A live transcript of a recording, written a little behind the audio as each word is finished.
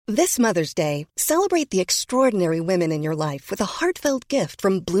This Mother's Day, celebrate the extraordinary women in your life with a heartfelt gift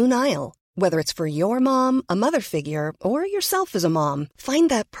from Blue Nile. Whether it's for your mom, a mother figure, or yourself as a mom, find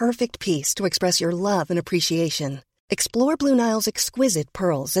that perfect piece to express your love and appreciation. Explore Blue Nile's exquisite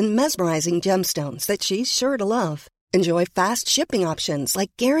pearls and mesmerizing gemstones that she's sure to love. Enjoy fast shipping options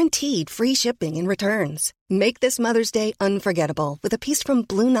like guaranteed free shipping and returns. Make this Mother's Day unforgettable with a piece from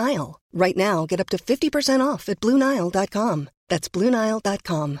Blue Nile. Right now, get up to 50% off at BlueNile.com. That's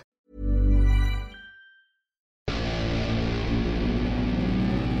BlueNile.com.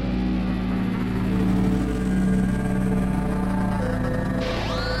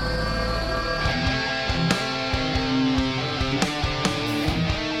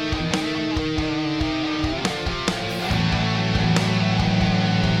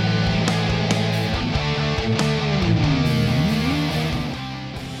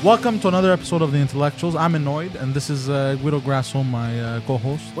 Welcome to another episode of The Intellectuals. I'm Annoyed, and this is Guido Grasso, my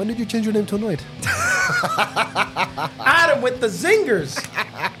co-host. When did you change your name to Annoyed? Adam with the zingers.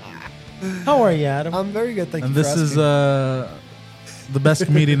 How are you, Adam? I'm very good, thank And you this for asking. is the best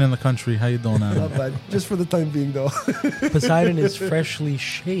comedian in the country. How you doing, Adam? Not bad. Just for the time being, though. Poseidon is freshly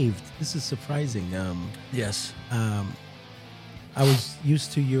shaved. This is surprising. Yes. I was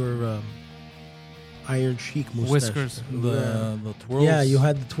used to your Iron Sheik mustache. Whiskers. The twirls. Yeah, you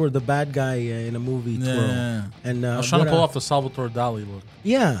had the twirl, the bad guy in a movie twirl. Yeah. And I was trying to pull off the Salvatore Dali look.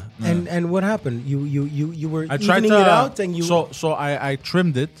 Yeah, and what happened? You were I tried evening to it out, and you so I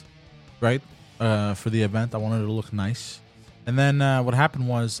trimmed it, right, for the event. I wanted it to look nice, and then what happened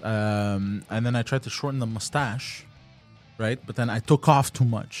was, and then I tried to shorten the mustache, right, but then I took off too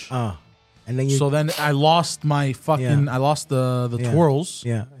much. and then you So then I lost my fucking. Yeah. I lost the Yeah. twirls.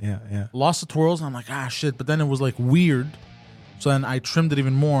 yeah. Lost the twirls. And I'm like, shit. But then it was like weird. So then I trimmed it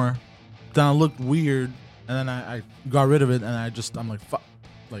even more. Then it looked weird, and then I got rid of it, and I'm like, fuck,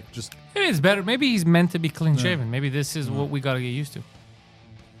 like just. Maybe it's better. Maybe he's meant to be clean shaven. Maybe this is what we gotta get used to.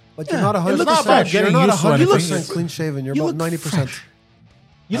 But you're not 100%. It's not about getting you're not used to anything. 100% clean shaven. You're You about look 90%. fresh.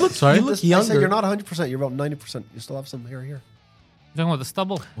 You look Sorry? You look I said younger. you're not 100%. You're about 90%. You still have some hair here. You talking about the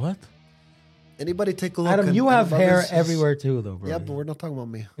stubble? What? Anybody take a look? Adam, and- you and have hair brothers, everywhere too, though, bro. Yeah, but we're not talking about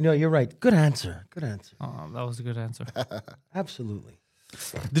me. No, you're right. Good answer. Good answer. Oh, that was a good answer. Absolutely.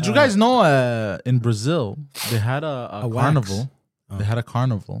 Did you guys know in Brazil they had a wax. carnival? They had a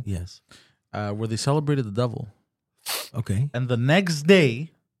carnival Yes. where they celebrated the devil, Okay. and the next day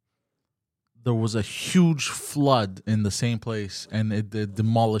there was a huge flood in the same place, and it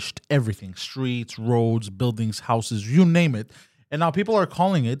demolished everything: streets, roads, buildings, houses, you name it. And now people are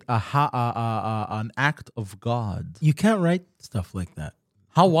calling it an act of God. You can't write stuff like that.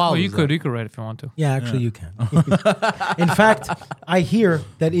 How wild! Oh, you is could that? write if you want to. Yeah, actually, you can. In fact, I hear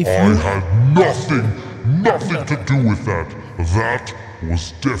that if I you had nothing to do with that. That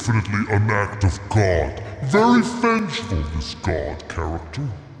was definitely an act of God. Very vengeful, this God character.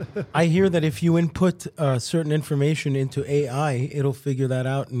 I hear that if you input certain information into AI, it'll figure that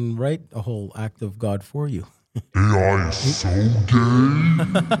out and write a whole act of God for you. AI is so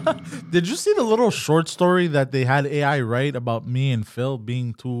gay. Did you see the little short story that they had AI write about me and Phil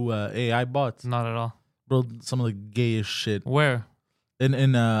being two AI bots? Not at all. Bro, some of the gayest shit Where?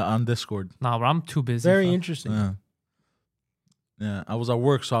 in on Discord. Nah, bro, I'm too busy. Very fam. interesting. Yeah, I was at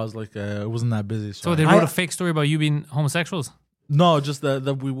work, so I was like, I wasn't that busy. So I- they wrote a fake story about you being homosexuals. no, just that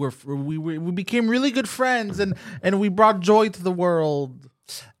we became really good friends, and we brought joy to the world.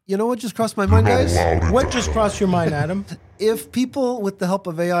 You know what just crossed my mind, Not guys? allowed in What the just house. crossed your mind, Adam? If people, with the help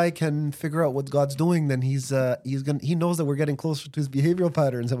of AI, can figure out what God's doing, then he knows that we're getting closer to his behavioral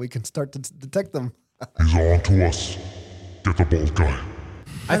patterns, and we can start to detect them. He's on to us. Get the bald guy.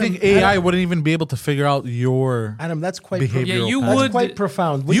 I think AI wouldn't even be able to figure out your Adam, that's quite behavior. Yeah, you that's would- quite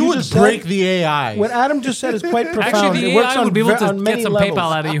profound. What You would just break said- the AI. What Adam just said is quite profound. Actually, the it works AI on, would be able to on get many some levels.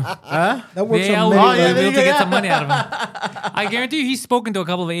 PayPal out of you. That The works AI on would many be levels. able to get some money out of him. I guarantee you he's spoken to a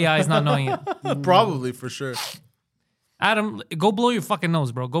couple of AIs not knowing it. Probably for sure. Adam, go blow your fucking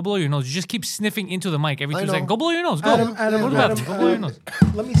nose, bro. Go blow your nose. You just keep sniffing into the mic every I 2 know. seconds. Go blow your nose. Go. Adam, go to the Adam, bathroom. Go blow your nose.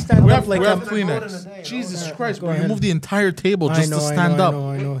 Let me stand We up have, like we have I'm- Kleenex. Jesus Christ, Go bro! You ahead. moved the entire table just to stand up.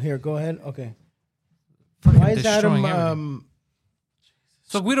 I know. Here, go ahead. Okay. Fucking Why is Adam? destroying everything.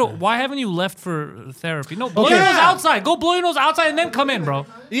 So Guido, why haven't you left for therapy? No, blow Okay. your nose outside. Go blow your nose outside and then come in, bro.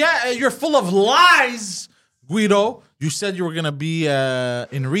 Yeah, you're full of lies, Guido. You said you were gonna be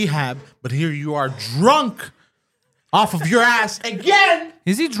in rehab, but here you are drunk off of your ass again.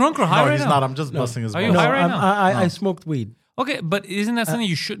 Is he drunk or high No, right he's now? not. I'm just busting his Are balls. you No, high right now? I smoked weed. Okay, but isn't that something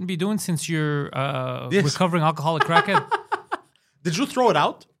you shouldn't be doing since you're Yes. recovering alcoholic crackhead? Did you throw it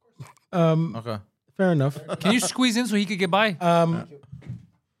out? Okay. Fair enough. Can you squeeze in so he could get by?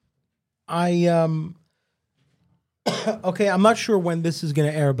 Okay, I'm not sure when this is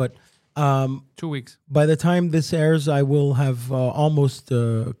going to air, but 2 weeks. by the time this airs, I will have almost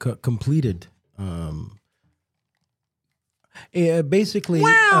completed. Basically,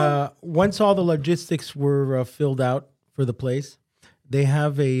 once all the logistics were filled out for the place, they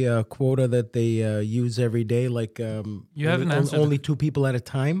have a quota that they use every day. Like You haven't answered only 2 people at a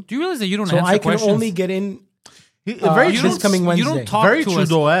time. Do you realize that you don't So answer I can questions? only get in. Very You this don't- coming You Wednesday. don't talk Very to us.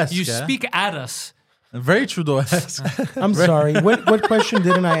 Trudeau-esque, You yeah. speak at us. Very Trudeau-esque. I'm sorry. What question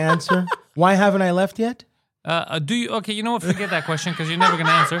didn't I answer? Why haven't I left yet? Do you? Okay, you know what? Forget that question because you're never gonna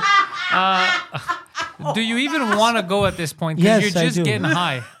answer. Do you even want to go at this point? Because Yes, you're I just do. getting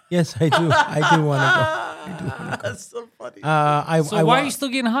high. Yes, I do. I do want to go. That's so funny. So why are you still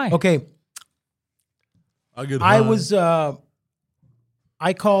getting high? Okay, I'll get I high. was.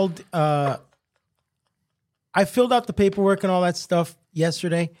 I called. I filled out the paperwork and all that stuff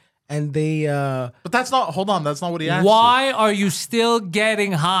yesterday, and they. But that's not. Hold on. That's not what he asked. Why are you still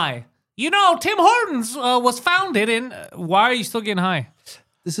getting high? You know, Tim Hortons was founded in. Why are you still getting high?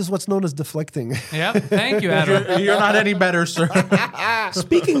 This is what's known as deflecting. Yeah, thank you, Adam. You're not any better, sir.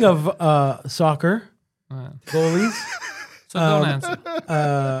 Speaking of soccer goalies, So don't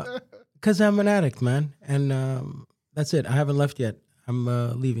answer. because I'm an addict, man, and that's it. I haven't left yet. I'm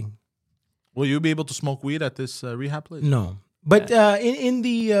leaving. Will you be able to smoke weed at this rehab place? No, but in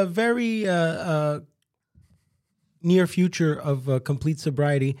the very near future of complete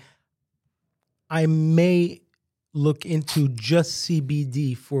sobriety, I may look into just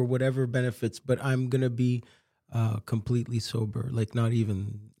CBD for whatever benefits, but I'm gonna be completely sober, like not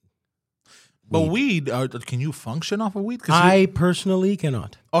even. But weed, can you function off of weed? 'Cause I personally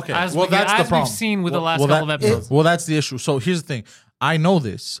cannot. okay, As, well, that's the as problem. we've seen with the last Well, couple that- of episodes. Well, that's the issue. So here's the thing. I know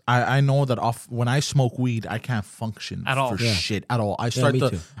this. I know that when I smoke weed, I can't function At all. for Yeah. shit at all. I start me to.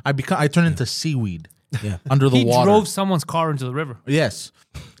 too. I turn into seaweed. Yeah. Under the He water. drove someone's car into the river. Yes.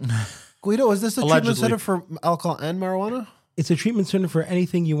 Guido, is this a Allegedly. treatment center for alcohol and marijuana? It's a treatment center for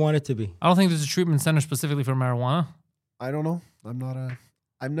anything you want it to be. I don't think there's a treatment center specifically for marijuana. I don't know. I'm not a.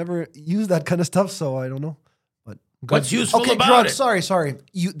 I've never used that kind of stuff, so I don't know. But What's useful okay, about drugs. it? Sorry.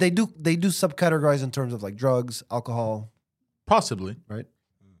 They do subcategorize in terms of like drugs, alcohol, Possibly. right?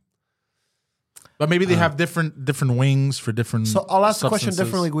 But maybe they have different wings for different. So I'll ask the question substances.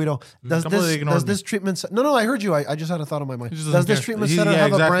 differently, Guido. Does Completely ignored does this treatment? No, I heard you. I just had a thought on my mind. just Does doesn't this care. treatment He- center yeah, have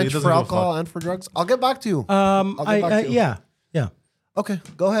exactly. a He branch doesn't for give a alcohol fuck. and for drugs? I'll get back to you. I'll get back to you. Yeah. Okay,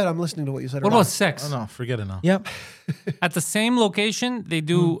 go ahead. I'm listening to what you said. What earlier. about sex? Oh, no, forget it now. Yep. At the same location, they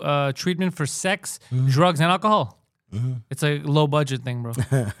do treatment for sex, drugs, and alcohol. It's a low budget thing, bro.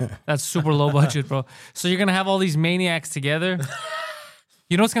 That's super low budget, bro. So you're gonna have all these maniacs together.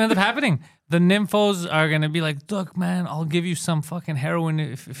 You know what's gonna end up happening? The nymphos are gonna be like, "Look, man, I'll give you some fucking heroin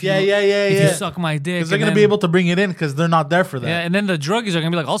if Yeah, you, yeah, yeah, if yeah. you suck my dick." Because they're And gonna be then- able to bring it in because they're not there for that. Yeah, and then the druggies are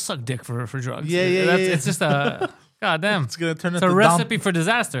gonna be like, "I'll suck dick for drugs." Yeah, yeah, That's, yeah. It's just a goddamn. It's gonna turn It's a into recipe for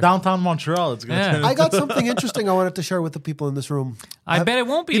disaster. downtown Montreal. It's gonna Yeah. turn. I got something interesting I wanted to share with the people in this room. I bet it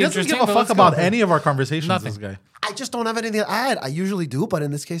won't be He doesn't interesting. give a but fuck let's go. about any of our conversations. Nothing. This guy. I just don't have anything to add. I usually do, but in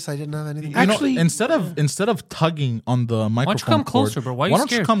this case, I didn't have anything. You know, Actually- instead of tugging on the microphone, Why don't you come cord, closer, bro? Why are you don't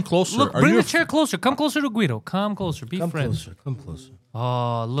scared? you come closer? Look, Are bring you the chair closer. Come closer to Guido. Come closer. Be Come friends. closer. Come closer.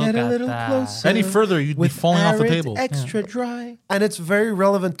 Oh, look Get a at little that. closer. Any further, you'd be With falling off the arid, table. Extra dry. And it's very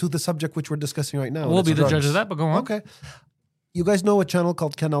relevant to the subject which we're discussing right now. We'll and be it's the drugs. judge of that, but go on. Okay. You guys know a channel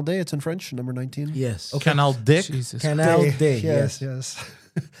called Canal Day? It's in French, number 19. Yes. Canal Dick. Jesus. Canal Day. Yes, Yes. yes.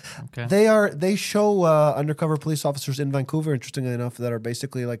 Okay. They show undercover police officers in Vancouver, interestingly enough, that are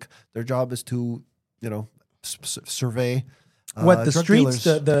basically like their job is to, survey What the drug streets?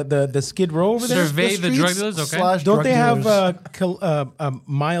 dealers. The Skid Row over there? Survey the drug dealers. Okay. slash Don't drug they have dealers.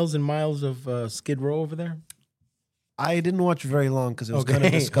 miles and miles of Skid Row over there? I didn't watch very long because it was kind of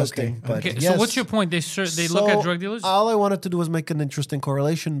Okay, disgusting. okay. But Okay. yes. So what's your point? They look at So, drug dealers. All I wanted to do was make an interesting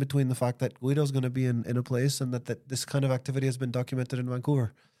correlation between the fact that Guido's going to be in a place and that this kind of activity has been documented in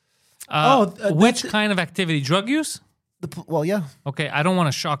Vancouver. Which kind of activity? Drug use? Well, yeah. Okay. I don't want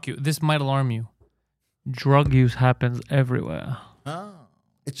to shock you. This might alarm you. Drug use happens everywhere.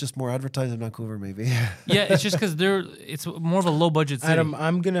 It's just more advertised in Vancouver, maybe. Yeah, it's just because it's more of a low budget city. Adam,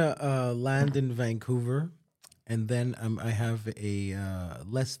 I'm gonna land in Vancouver, and then I have a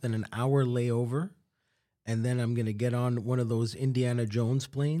less than an hour layover, and then I'm gonna get on one of those Indiana Jones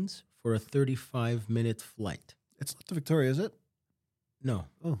planes for a 35-minute flight. It's not to Victoria, is it? No.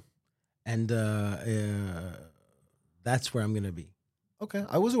 Oh. And that's where I'm gonna be. Okay.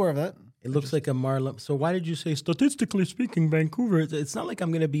 I was aware of that. It looks like a Marlin. So why did you say statistically speaking, Vancouver? It's not like I'm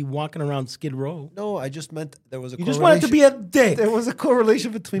going to be walking around Skid Row. No, I just meant there was a You just wanted to be a dick. There was a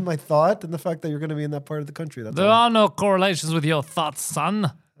correlation between my thought and the fact that you're going to be in that part of the country. That's There all. are no correlations with your thoughts,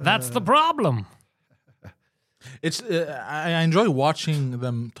 son. That's the problem. It's I enjoy watching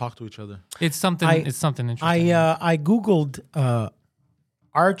them talk to each other. It's something. It's something interesting. I googled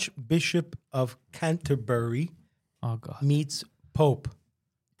Archbishop of Canterbury oh God. meets Pope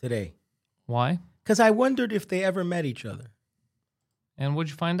today Why? because I wondered if they ever met each other. And what'd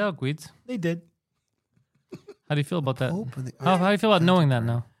you find out, Guids? They did. How do you feel about that? Pope and the How do you feel about knowing that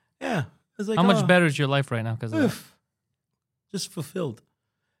now? Yeah. I was like, How much oh, better is your life right now? Because oof. Just fulfilled.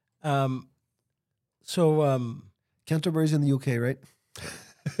 Canterbury's in the UK, right?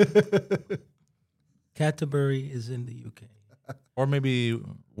 Canterbury is in the UK. Or maybe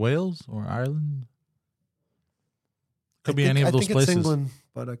Wales or Ireland. Could be I think- any of I those think places. It's England,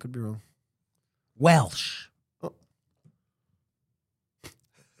 but I could be wrong. Welsh.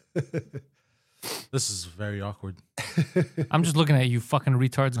 This is very awkward. I'm just looking at you, fucking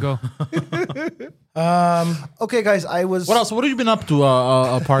retards. Go. Okay, guys, I was. What else? What have you been up to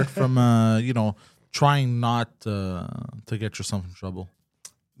apart from trying not to get yourself in trouble?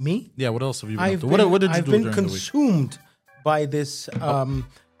 Me? Yeah. What else have you been I've up to? been, What did you I've do been during the week? consumed by this.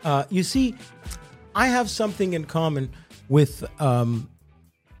 You see, I have something in common with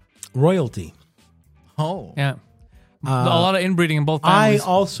royalty. Oh, Yeah. A lot of inbreeding in both families. I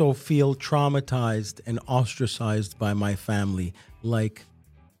also feel traumatized and ostracized by my family, like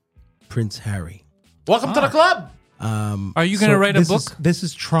Prince Harry. welcome to the club. Are you going to write a book? This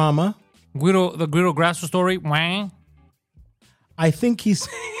is trauma. The Guido Grasso story? Wah. I think he's.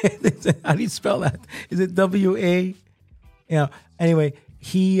 How do you spell that? Is it W-A? Yeah. Anyway,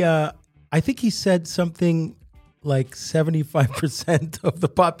 I think he said something like 75% of the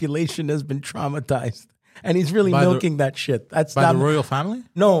population has been traumatized, and he's really By the- milking that shit. That's By not the royal family?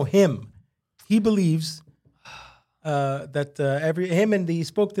 No, him. He believes that him and he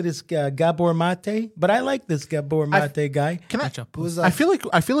spoke to this Gabor Mate, but I like this Gabor Mate guy. Can I? Match up. Who's I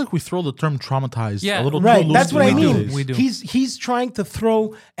that? feel like we throw the term traumatized Yeah. a little too Right, loosely that's what I mean. nowadays. We do. He's trying to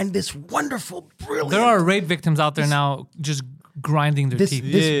throw and this wonderful, brilliant. There are rape victims out there now just grinding their teeth.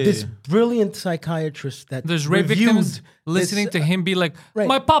 This brilliant psychiatrist that There's rape reviewed victims listening this, to him be like, right.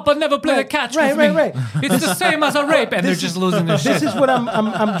 "My papa never played a catch with me. Right. It's the same as a rape," and they're just losing their shit. This is what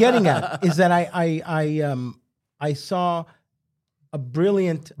I'm getting at is that I saw a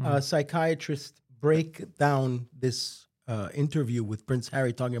brilliant psychiatrist break down this interview with Prince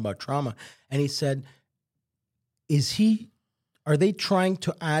Harry talking about trauma, and he said, are they trying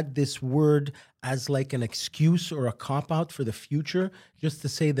to add this word as like an excuse or a cop-out for the future, just to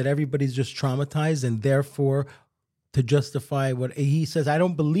say that everybody's just traumatized and therefore to justify what he says? I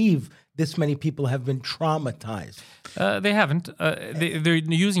don't believe this many people have been traumatized. They haven't. They're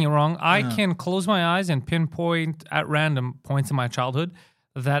using it wrong. I can close my eyes and pinpoint at random points in my childhood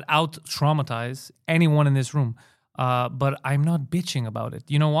that out-traumatize anyone in this room. But I'm not bitching about it.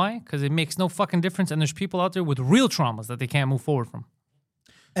 You know why? Because it makes no fucking difference, and there's people out there with real traumas that they can't move forward from.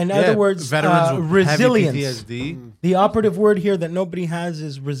 In other words, veterans with heavy resilience. PTSD. The operative word here that nobody has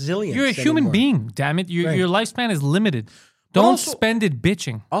is resilience. You're a human anymore. being, damn it. Right. Your lifespan is limited. Don't also- spend it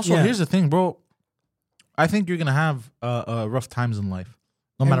bitching. Also, Yeah. here's the thing, bro. I think you're gonna have rough times in life,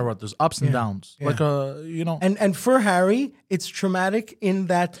 no matter what. There's ups and downs. yeah. Like And for Harry, it's traumatic in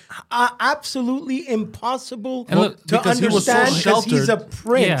that absolutely impossible And look, to because he was so understand because he's a sheltered.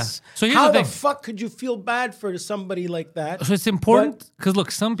 prince. Yeah. So here's How the the thing. fuck could you feel bad for somebody like that? So it's important because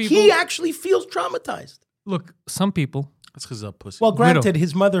look, some people He actually feels traumatized. some people. That's because of pussy. Well, Guido. granted,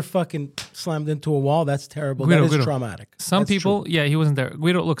 his mother fucking slammed into a wall. That's terrible. Guido, that is Guido. traumatic. Some That's people, true. yeah, he wasn't there.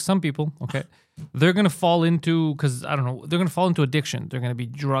 Guido, look, some people, okay, they're gonna fall into because I don't know, they're gonna fall into addiction. They're gonna be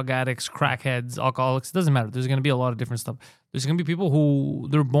drug addicts, crackheads, alcoholics. It doesn't matter. There's gonna be a lot of different stuff. There's gonna be people who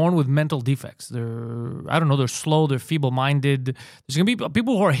they're born with mental defects. They're slow, they're feeble-minded. There's gonna be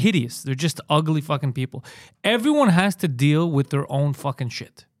people who are hideous. They're just ugly fucking people. Everyone has to deal with their own fucking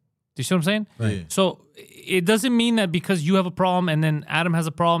shit. Do you see what I'm saying? Right. So it doesn't mean that because you have a problem and then Adam has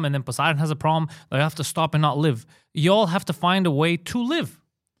a problem and then Poseidon has a problem, that you have to stop and not live. You all have to find a way to live.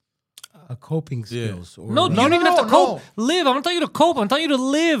 Coping skills. Or, No, you don't even have to cope. Live. I'm not telling you to cope. I'm telling you to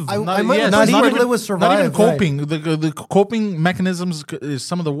live. I Not- might yeah, have not not even- live with Not even survive. coping. The coping mechanisms is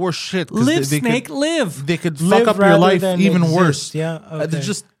some of the worst shit. 'cause live, they Snake, could, live. They could Live fuck up your rather life than even exist. worse. Yeah, They okay.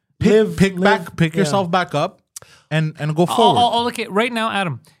 just Live- pick live, yeah. yourself back up, and go forward. Okay, right now,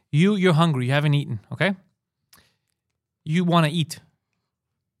 Adam, you're hungry. You haven't eaten. Okay. You want to eat.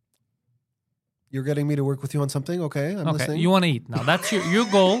 You're getting me to work with you on something? Okay, I'm Okay. listening. You want to eat. Now that's your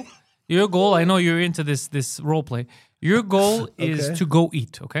goal. Your goal, I know you're into this role play. Your goal is Okay. to go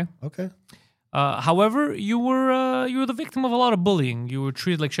eat, okay? Okay. However, you were the victim of a lot of bullying. You were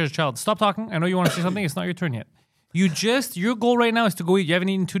treated like Cher's child. Stop talking. I know you want to say something. It's not your turn yet. Your goal right now is to go eat. You haven't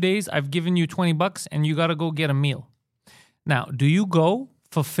eaten 2 days. I've given you $20 and you got to go get a meal. Now, do you go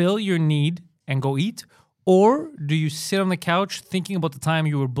fulfill your need and go eat? Or do you sit on the couch thinking about the time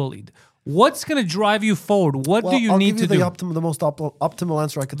you were bullied? What's going to drive you forward? What do you I'll need give to you do? the most optimal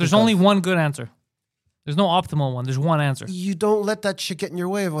answer I could There's think only of. one good answer. There's no optimal one. There's one answer. You don't let that shit get in your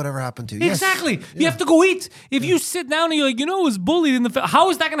way of whatever happened to you. Yes. Exactly. You have to go eat. If you sit down and you're like, I was bullied in the how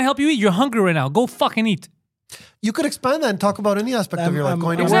is that going to help you eat? You're hungry right now. Go fucking eat. You could expand that and talk about any aspect of your life.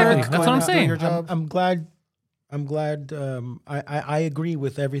 Going to Exactly. work. That's going what I'm to doing saying. Your job. I'm glad. I agree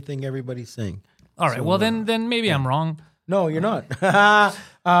with everything everybody's saying. All right. Well, then maybe I'm wrong. No, you're not.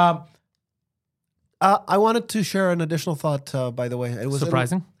 I wanted to share an additional thought. By the way, it was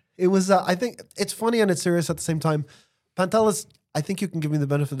Surprising. It was. I think it's funny and it's serious at the same time. Pantelis, I think you can give me the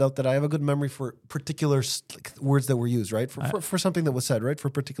benefit of the doubt that I have a good memory for particular words that were used, right? For something that was said, right? For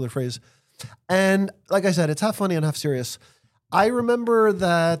a particular phrase. And like I said, it's half funny and half serious. I remember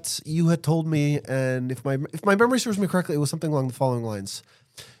that you had told me, and if my memory serves me correctly, it was something along the following lines.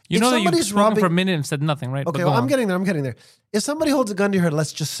 You If know that you've somebody's spoken for a robbing- minute and said nothing, right? But Okay, go well, I'm on. getting there. If somebody holds a gun to your head,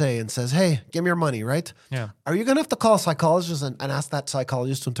 let's just say, and says, "Hey, give me your money," right? Yeah. Are you gonna have to call a psychologist and ask that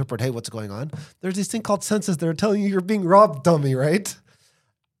psychologist to interpret, "Hey, what's going on?" There's this thing called census. They're telling you you're being robbed, dummy, right?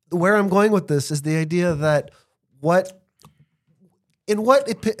 Where I'm going with this is the idea that what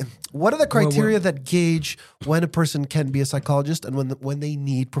are the criteria that gauge when a person can be a psychologist and when they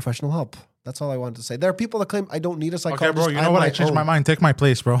need professional help? That's all I wanted to say. There are people that claim I don't need a psychologist. Okay, bro. You know I'm what? my I changed my own. mind. Take my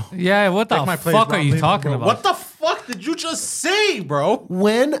place, bro. Yeah, what the Take my place, fuck bro. are you Leave it, talking bro. about? What the fuck did you just say, bro?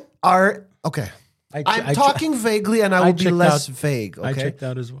 When are okay? I'm talking vaguely, and I will be checked less out. vague. I Okay. checked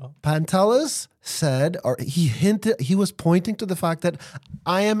out as well. Pantelis said, or he hinted, he was pointing to the fact that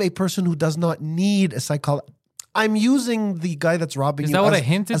I am a person who does not need a psychologist. I'm using the guy that's robbing Is you that what as, I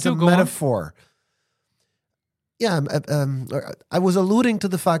hinted as to? a Go on. metaphor. Yeah, I was alluding to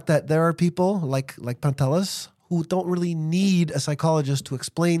the fact that there are people like Pantelis who don't really need a psychologist to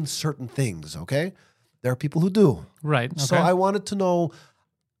explain certain things, okay? There are people who do. Right. Okay. So I wanted to know,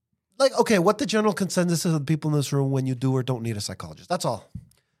 what the general consensus is of the people in this room when you do or don't need a psychologist. That's all.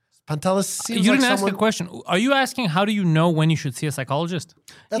 Pantelis seems you like didn't ask someone... a question. Are you asking how do you know when you should see a psychologist?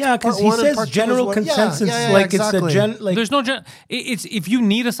 That's Yeah, because part he one and says part two is general what- consensus, exactly. it's a like. There's no it's if you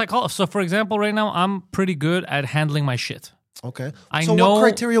need a psychologist. So for example, right now I'm pretty good at handling my shit. Okay. I so know- what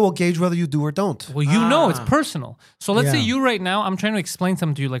criteria will gauge whether you do or don't? Well, you know it's personal. So let's say Yeah. you right now, I'm trying to explain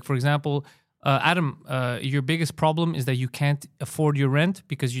something to you. Like for example, Adam, your biggest problem is that you can't afford your rent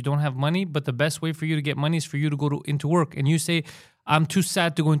because you don't have money. But the best way for you to get money is for you to go into work. And you say, I'm too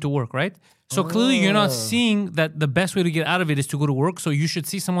sad to go into work, right? So clearly you're not seeing that the best way to get out of it is to go to work. So you should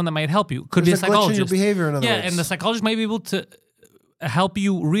see someone that might help you. Could There's be a a glitch in psychologist. your behavior, in other yeah, words. and the psychologist might be able to help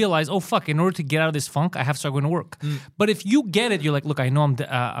you realize, oh fuck, in order to get out of this funk, I have to start going to work. But if you get it, you're like, look, I know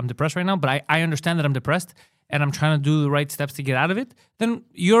I'm depressed right now, but I understand that I'm depressed and I'm trying to do the right steps to get out of it, then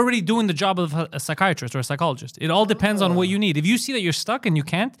you're already doing the job of a psychiatrist or a psychologist. It all depends on what you need. If you see that you're stuck and you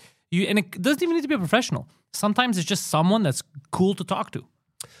can't, and it doesn't even need to be a professional. Sometimes it's just someone that's cool to talk to.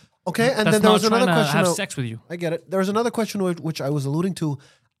 Okay, and That's then there not was another trying to question. have of- sex with you. I get it. There was another question which I was alluding to.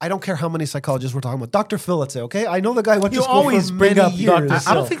 I don't care how many psychologists we're talking about. Dr. Phil, let's say, okay? I know the guy went You to school always for bring many up years. Dr.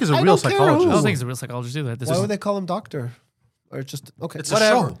 I don't think he's a I real don't care psychologist. I don't who. think he's a real psychologist either. This Why is, would they call him doctor? Or just, okay, It's a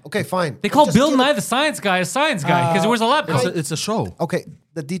whatever. show. Okay, fine. they call Just Bill give Nye it- the science guy a science guy because he wears a lab coat. It's a show. Okay,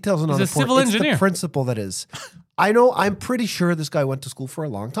 the details are not He's a important. civil It's engineer. the principle that is. I know, I'm pretty sure this guy went to school for a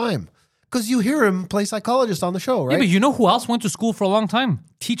long time. Because you hear him play psychologist on the show, right? Yeah, but you know who else went to school for a long time?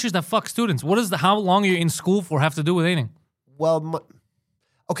 Teachers that fuck students. What does how long you're in school for have to do with anything? Well,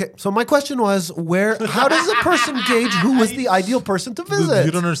 okay, so my question was, how does a person gauge who is the ideal person to visit?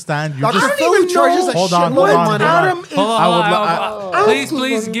 You don't understand. You Dr. just Phil who charges a Hold on, shitload hold of on, money. hold on. Adam is- Hold on, I hold would on, li-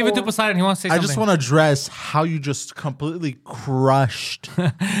 please give it to Poseidon. He wants to say I something. just want to address how you just completely crushed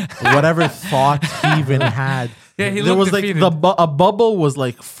whatever thought he even had. Yeah, he there looked was defeated. like a bubble was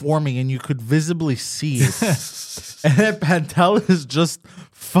like forming, and you could visibly see it. And then Pantel is just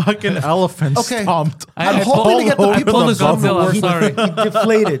fucking elephant Okay. stomped. I'm hoping to get the all people over in the this room to Godzilla. work I'm sorry.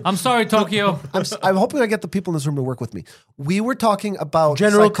 deflated. I'm sorry, Tokyo. I'm hoping I get the people in this room to work with me. We were talking about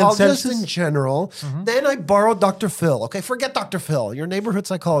General psychologists consensus? in general. Then I borrowed Dr. Phil. Okay, forget Dr. Phil, your neighborhood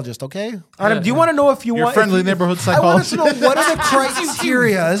psychologist, okay? Adam, do you want to know if you Your want friendly if you- neighborhood I wanted psychologist. to know what are the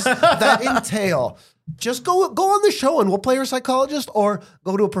criterias that entail. just go on the show and we'll play your psychologist, or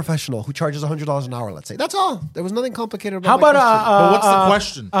go to a professional who charges $100 an hour. Let's say that's all. There was nothing complicated about. How my about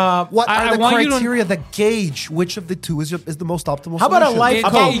question. But what's the question? What I are the want you to- criteria that gauge which of the two is the most optimal? How about a solution? life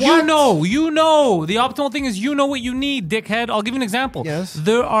Okay, coach? you know. The optimal thing is you know what you need, dickhead. I'll give you an example. Yes.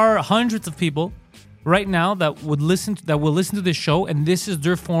 There are hundreds of people right now that will listen to this show, and this is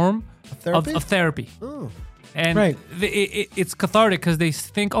their form Therapy? of therapy. And Right. it's cathartic because they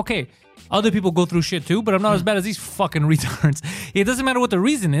think, okay, other people go through shit too, but I'm not as bad as these fucking retards. It doesn't matter what the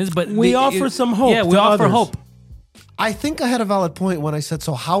reason is, but We offer some hope Yeah, we to offer others. hope. I think I had a valid point when I said,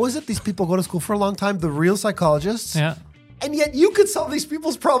 so how is it these people go to school for a long time, the real psychologists, Yeah. and yet you could solve these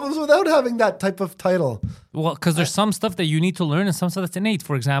people's problems without having that type of title? Well, because there's some stuff that you need to learn and some stuff that's innate.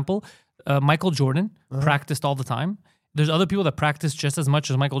 For example, Michael Jordan practiced all the time. There's other people that practice just as much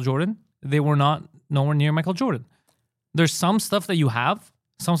as Michael Jordan. They were not nowhere near Michael Jordan. There's some stuff that you have,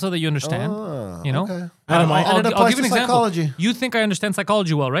 some stuff that you understand. You know, okay. Adam, I'll and it give applies you an to example. psychology. You think I understand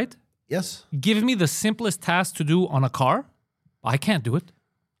psychology well, right? Yes. Give me the simplest task to do on a car. I can't do it.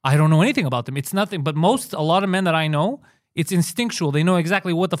 I don't know anything about them. It's nothing. But a lot of men that I know, it's instinctual. They know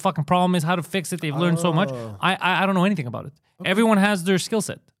exactly what the fucking problem is, how to fix it. They've learned so much. I don't know anything about it. Everyone has their skill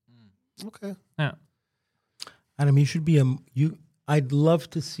set. Okay. Yeah. Adam, you should be I'd love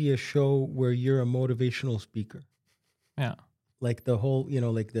to see a show where you're a motivational speaker. Yeah. Like the whole,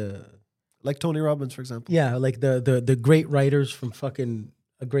 Like Tony Robbins, for example. yeah, like the great writers from fucking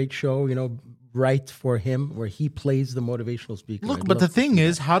a great show, write for him where he plays the motivational speaker. Look, I'd but the love- thing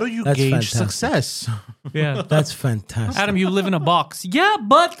is, how do you That's gauge fantastic. success? Yeah. that's fantastic. Adam, you live in a box. Yeah,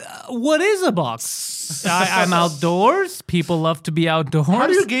 but what is a box? I'm outdoors. People love to be outdoors. How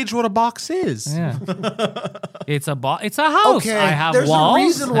do you gauge what a box is? Yeah. It's a box. It's a house. Okay, I have there's walls. a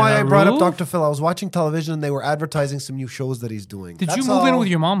reason why I and a brought up roof. Dr. Phil. I was watching television and they were advertising some new shows that he's doing. Did That's you move in all. with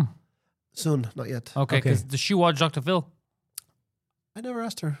your mom? Soon, not yet. Okay, because does she watch Dr. Phil? I never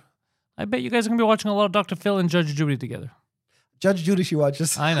asked her. I bet you guys are going to be watching a lot of Dr. Phil and Judge Judy together. Judge Judy, she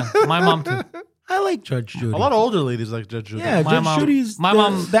watches. I know. My mom too. I like Judge Judy. A lot of older ladies like Judge Judy. yeah, My Judge mom- Judy's my the,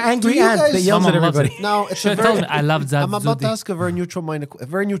 mom- the angry Do you aunt that guys- yells My at mom loves everybody. it. Now, it's She a tells very, me I love that. I'm about to Judy. ask a very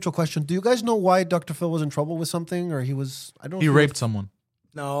neutral question. Do you guys know why Dr. Phil was in trouble with something, or he was? I don't. know He if raped someone.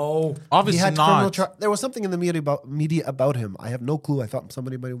 No. He Obviously had criminal not. there was something in the media about him. I have no clue. I thought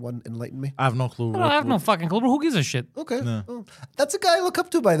somebody might want to enlighten me. I have no clue. I have no fucking clue. Who gives a shit? Okay, Oh, that's a guy I look up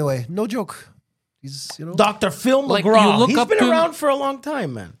to, by the way. No joke. He's Dr. Phil Like, McGraw. you look He's up been to him- around for a long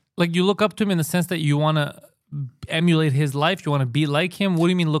time, man. Like you look up to him in the sense that you want to emulate his life. You want to be like him. What do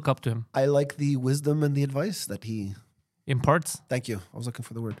you mean look up to him? I like the wisdom and the advice that he. Imparts? Thank you. I was looking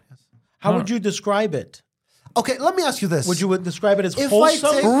for the word. Yes. How would you describe it? Okay, let me ask you this. Would you describe it as If I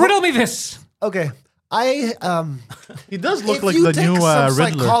wholesome? take- Riddle me this. Okay, He does look if like you the take new some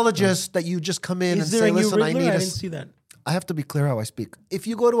Riddler. psychologist that you just come in Is and there say, a new "Listen, I Riddler? need I a." didn't see that. I have to be clear how I speak. If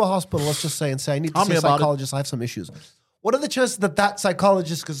you go to a hospital, let's just say, I need to Tell see me a about it. psychologist. I have some issues. What are the chances that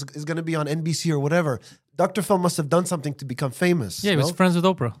psychologist is going to be on NBC or whatever? Dr. Phil must have done something to become famous. Yeah, he was no? friends with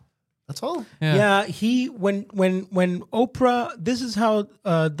Oprah. That's all. Yeah. Yeah, when Oprah, this is how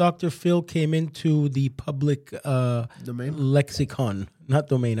Dr. Phil came into the public Domain? lexicon, not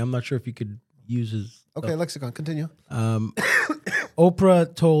domain. I'm not sure if you could use his. Okay, lexicon. Continue.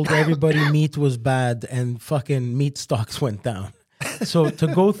 Oprah told everybody meat was bad and fucking meat stocks went down. So to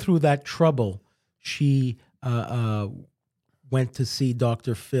go through that trouble, she went to see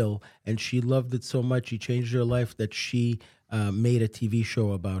Dr. Phil, and she loved it so much, he changed her life that she made a TV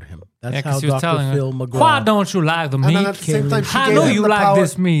show about him. That's Yeah, how because he was Dr. telling Phil her, McGraw. why don't you like the And then meat? at the same time, she I gave know him you the like power,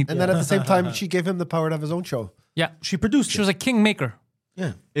 this meat. And then at the same time, she gave him the power to have his own show. Yeah. She produced She it. was a kingmaker.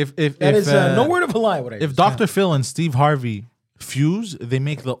 Yeah. If That is no word of a lie. What I if just Dr. Phil and Steve Harvey fuse, they'll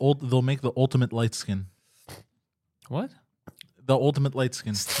make the ultimate light skin. What? The ultimate light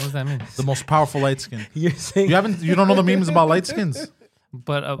skin. What does that mean? The most powerful light skin. You're saying You don't know the memes about light skins?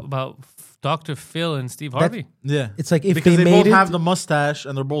 But about Dr. Phil and Steve Harvey? Yeah. it's like if Because they they made both it. have the mustache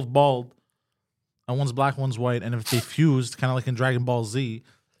and they're both bald. And one's black, one's white. And if they fused, kind of like in Dragon Ball Z,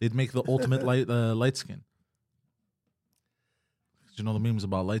 they'd make the ultimate light skin. You know the memes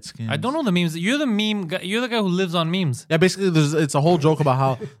about light skin? I don't know the memes. You're the meme guy. You're the guy who lives on memes. Yeah, basically, it's a whole joke about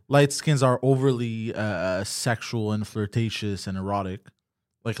how light skins are overly sexual and flirtatious and erotic,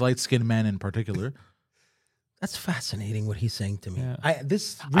 like light skinned men in particular. That's fascinating what he's saying to me. Yeah. I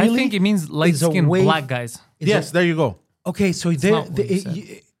I think it means light is a skinned wave- black guys. Yes, there you go. Okay, so not they're what he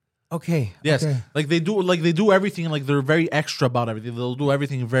said. okay. Yes, okay. like they do everything. Like they're very extra about everything. They'll do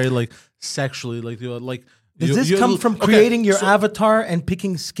everything very like sexually. Like Does this come from creating your avatar and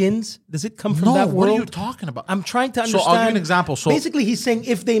picking skins? Does it come from No, that what world? are you talking about? I'm trying to So understand. I'll give you an example. So basically, he's saying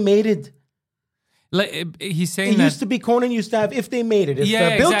if they made it, Like, he's saying It that used to be Conan used to have if they made it. If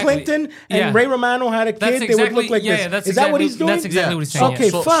Yeah, Bill exactly. Clinton and Yeah. Ray Romano had a kid, they would look like this. that's Is that what he's doing? That's exactly what he's saying. Okay,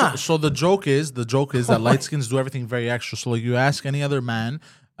 so, fuck. So the joke is that light skins do everything very extra. So like you ask any other man,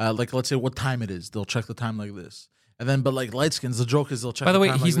 like let's say what time it is, they'll check the time like this. And then, but like light skins, the joke is they'll check. By the way,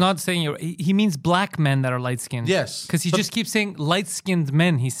 time he's like not saying he means black men that are light skinned. Yes. Because he just keeps saying light skinned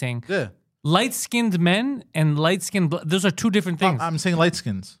men. He's saying this. light skinned men and light skinned. Those are two different Yeah, things. I'm saying light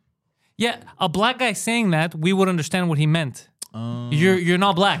skins. Yeah, a black guy saying that, we would understand what he meant. You're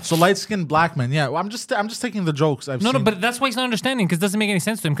not black. So light skinned black men. Yeah, well, I'm just taking the jokes. I've No, seen. but that's why he's not understanding because it doesn't make any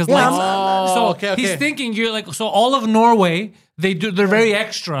sense to him. Because okay. he's thinking you're like so all of Norway they're very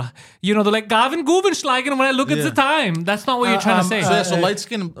extra. You know, they're like Gavin Gubenschlagen when I look at the time. That's not what you're trying to say. So light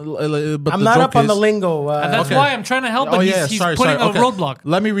skin. But I'm the not joke up on is- the lingo. That's Okay. why I'm trying to help, but he's putting a okay. roadblock.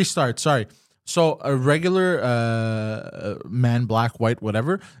 Let me restart. Sorry. So a regular man, black, white,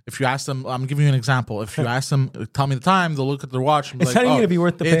 whatever. If you ask them, I'm giving you an example. If you ask them, tell me the time, they'll look at their watch and be It's like, not even gonna be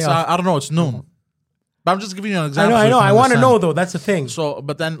worth the it's, payoff. I don't know. It's noon. But I'm just giving you an I example. know, so I you know. can I want to understand. know though. That's the thing. So,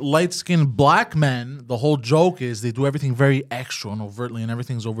 but then light-skinned black men, the whole joke is they do everything very extra and overtly, and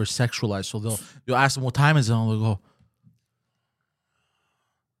everything's over sexualized. So you'll ask them what time is it, and they'll go,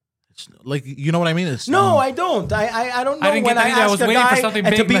 it's like, you know what I mean? It's No, I don't. I don't know I didn't when get that I either. I ask was a waiting for guy something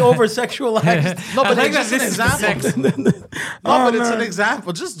and to big, be man. over sexualized. No, but I it's think just an this is example. sex. No, but it's an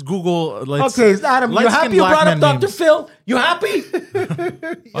example. Just Google. Okay, Adam, you happy you brought up Dr. Phil? You happy?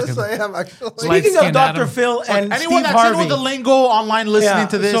 Yes, I am actually. Light Speaking of skinned Dr. Adam. Phil and Anyone Steve that's Harvey. in with the lingo online listening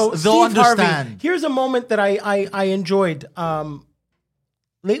to this, so they'll Steve Harvey, understand. here's a moment that I enjoyed.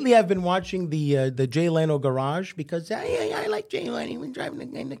 Lately, I've been watching the Jay Leno Garage because I like Jay Leno. He was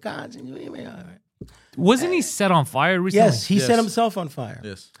driving in the cars. Wasn't he set on fire recently? Yes, he set Yes. himself on fire.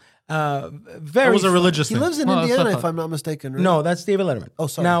 Yes. Very. It was a religious He thing. lives in Well, that's Indiana, what I if I'm not mistaken. Right? No, that's David Letterman. Oh,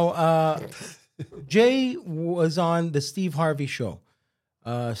 sorry. Now, Jay was on the Steve Harvey show.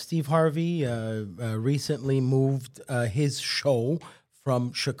 Steve Harvey recently moved his show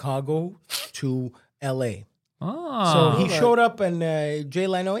from Chicago to L.A. Oh. So he showed up and Jay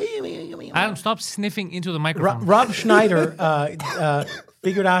Leno. Adam, stop sniffing into the microphone. Rob Schneider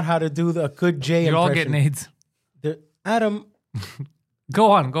figured out how to do a good Jay You're all impression. getting AIDS. Adam,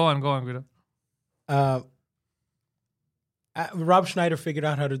 Go on, Guido. Rob Schneider figured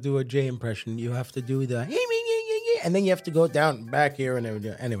out how to do a Jay impression. You have to do the and then you have to go down back here and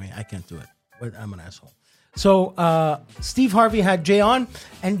everything. Anyway, I can't do it. But I'm an asshole. So Steve Harvey had Jay on,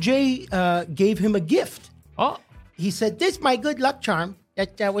 and Jay gave him a gift. Oh, He said, "This is my good luck charm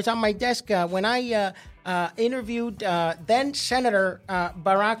that was on my desk when I interviewed then Senator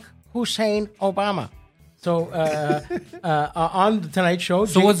Barack Hussein Obama." So on the Tonight Show.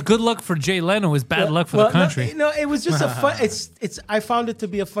 so Jay- what's good luck for Jay Leno is bad luck for the country. No, it was just a fun. It's. I found it to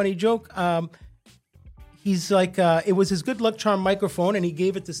be a funny joke. He's like, it was his good luck charm microphone, and he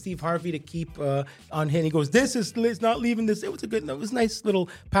gave it to Steve Harvey to keep on him. He goes, "This is not leaving this." It was a nice little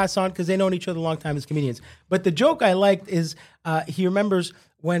pass on because they known each other a long time as comedians. But the joke I liked is he remembers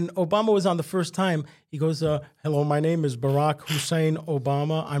when Obama was on the first time. He goes, "Hello, my name is Barack Hussein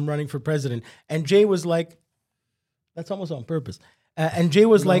Obama. I'm running for president." And Jay was like, "That's almost on purpose." And Jay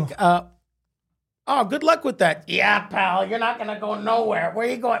was like, "Oh, good luck with that." "Yeah, pal, you're not gonna go nowhere. Where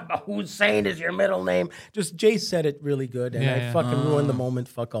you going?" "Hussein is your middle name." Just Jay said it really good, and I fucking ruined the moment.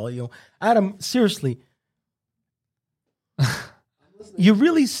 Fuck all you, Adam. Seriously, you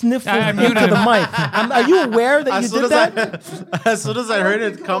really sniffed I into muted the him. mic. Are you aware that you did that? As soon as I heard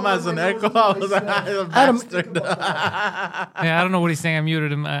it come as an echo, I was like, Adam, Yeah, I don't know what he's saying. I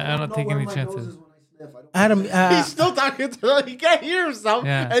muted him. I'm not taking any chances. Adam, he's still talking to he can't hear himself,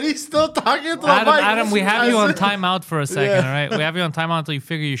 Yeah. and he's still talking to Adam, the mic. Adam, we have you on As- timeout for a second, all right? We have you on timeout until you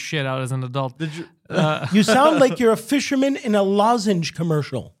figure your shit out as an adult. you sound like you're a fisherman in a lozenge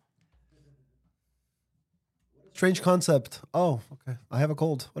commercial. Strange concept. Oh, okay. I have a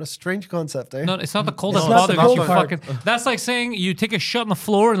cold. What a strange concept, eh? No, it's not the cold It's that's not the bothering you. cold part. Fucking. That's like saying you take a shit on the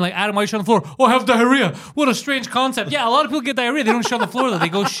floor and like, Adam, why are you shit on the floor? Oh, I have diarrhea. What a strange concept. Yeah, a lot of people get diarrhea. They don't shit on the floor though. They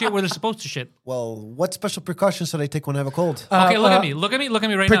go shit where they're supposed to shit. Well, what special precautions should I take when I have a cold? Okay, look at me. Look at me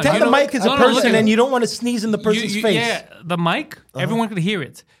right now. Pretend You the don't- mic is a No, no, look person at and me. you don't want to sneeze in the person's face. Yeah, the mic, everyone could hear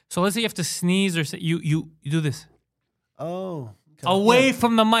it. So let's say you have to sneeze or say, you do this. Oh. okay. Away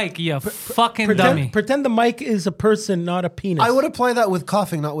from the mic, you fucking dummy. Pretend the mic is a person, not a penis. I would apply that with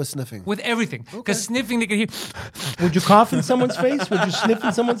coughing, not with sniffing. With everything. Because sniffing, they can hear. Would you cough in someone's face? Would you sniff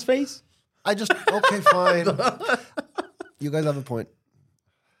in someone's face? I just, okay, fine. You guys have a point.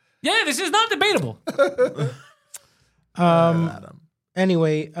 Yeah, this is not debatable.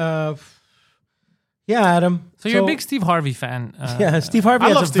 Anyway, yeah, Adam. So you're a big Steve Harvey fan. Yeah, Steve Harvey I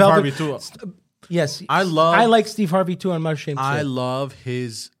has love a Steve velvet. Harvey too. Yes, I I like Steve Harvey too. I'm not ashamed to I say. love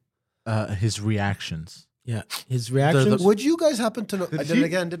his reactions. Yeah, his reactions. Would you guys happen to know? I did it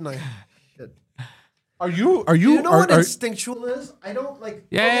again, didn't I? Are you You know what instinctual is? I don't like.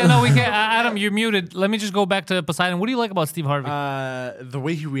 Yeah, no, we can't. Adam, you're muted. Let me just go back to Poseidon. What do you like about Steve Harvey? the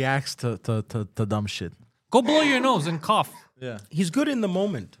way he reacts to dumb shit? Go blow your nose and cough. Yeah. He's good in the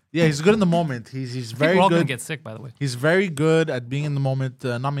moment. Yeah, he's good in the moment. He's I think very we're all gonna good. get sick, by the way. He's very good at being in the moment.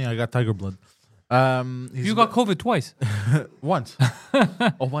 Not me. I got tiger blood. You got COVID twice. once.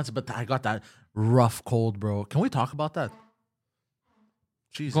 Once, but I got that rough cold, bro. Can we talk about that?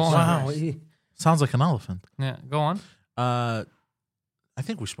 Jesus. Go on. Wow. Sounds like an elephant. Yeah, go on. I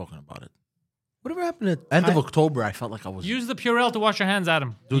think we've spoken about it. Whatever happened to End of October, I felt like I was. Use the Purell to wash your hands,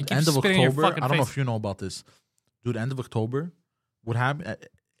 Adam. You Dude, keep end of spitting in your October. I fucking don't know face. if you know about this. Dude, end of October, what happened?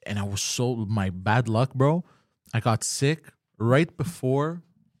 And I was so, my bad luck, bro. I got sick right before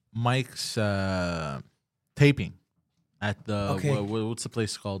Mike's taping at the, Okay. what's the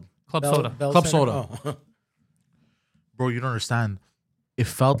place called? Club soda. Club Center? Soda. Oh. Bro, you don't understand. It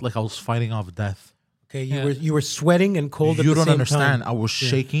felt like I was fighting off death. Okay, Yeah. you were sweating and cold at You the don't same understand. time. I was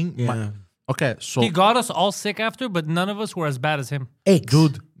shaking. Yeah. Okay, so He got us all sick after, but none of us were as bad as him. Aches.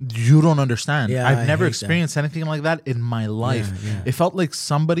 dude, you don't understand. Yeah, I I've never hate experienced anything like that in my life. yeah. It felt like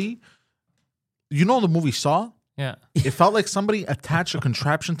somebody, you know, the movie Saw. Yeah. It felt like somebody attached a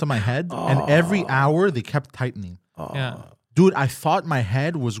contraption to my head, and every hour they kept tightening. Yeah. Dude, I thought my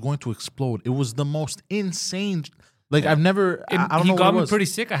head was going to explode. It was the most insane. Like I've never. I don't He know got what it me was. pretty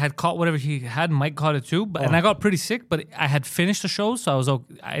sick. I had caught whatever he had. Mike caught it too, and I got pretty sick. But I had finished the show, so I was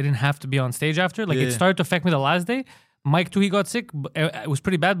okay. I didn't have to be on stage after. Like Yeah. it started to affect me the last day. Mike too, he got sick. But it was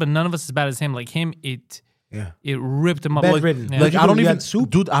pretty bad, but none of us as bad as him. Like him, it ripped him up. Bedridden. Yeah. Like I don't You even. had soup?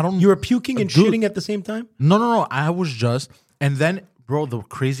 Dude, I don't. You were puking and Dude. shitting at the same time? No. I was just, and then, bro, the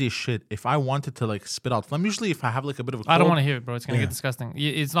craziest shit. If I wanted to like spit out phlegm, usually if I have like a bit of a cold, I don't want to hear it, bro. It's gonna get disgusting.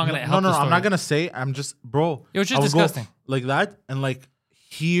 It's not gonna help. No, the I'm story. not gonna say. I'm just, bro. It was just I would go disgusting. like that, and like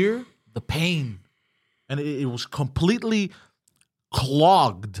hear the pain, and it was completely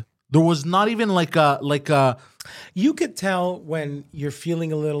clogged. There was not even like a. You could tell when you're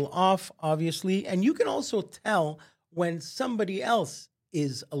feeling a little off, obviously, and you can also tell when somebody else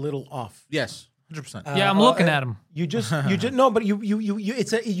is a little off. Yes, 100%. Yeah, I'm looking at him. You just no, but you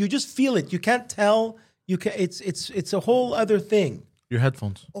you just feel it. You can't tell. You can. It's a whole other thing. Your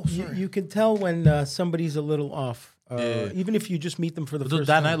headphones. You can tell when somebody's a little off, even if you just meet them for the Dude, first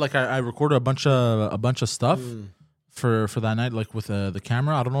that time. night, like I recorded a bunch of stuff for that night, like with the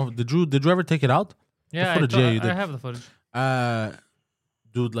camera. I don't know. Did you ever take it out? Yeah, footage, I, you did. I have the footage.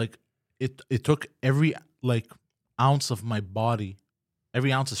 Dude, like it took every like ounce of my body,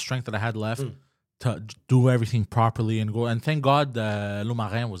 every ounce of strength that I had left to do everything properly and go. And thank God, Lou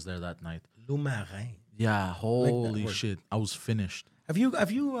Marin was there that night. Lou Marin. Yeah, holy word. shit, I was finished. Have you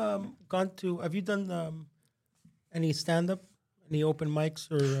done any stand up, any open mics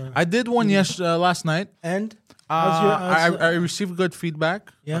or I did one last night. and I received good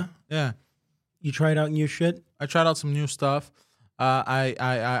feedback. yeah, Yeah, you tried out new shit. I tried out some new stuff.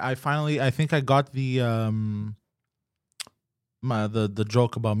 I finally, I think I got the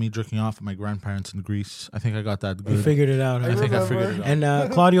joke about me jerking off at my grandparents in Greece. I think I got that good. You figured it out. I huh? think I figured it out.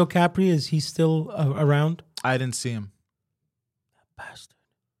 And Claudio Capri, is he still around? I didn't see him. Bastard.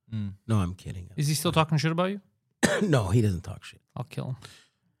 Mm. No, I'm kidding. Is he still talking shit about you? No, he doesn't talk shit. I'll kill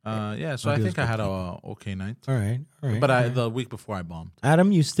him. Yeah, so Oh, I he think was I had good a okay night. All right. But the week before I bombed.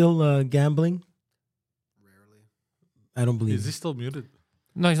 Adam, you still gambling? Rarely. I don't believe. Is he still muted?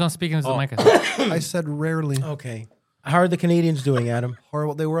 No, he's not speaking as the Oh. mic. I think. I said rarely. Okay. How are the Canadians doing, Adam?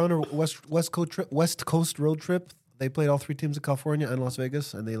 Horrible. They were on a West Coast road trip. They played all three teams in California and Las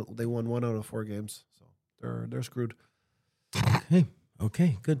Vegas, and they won 1 out of 4 games. So they're screwed.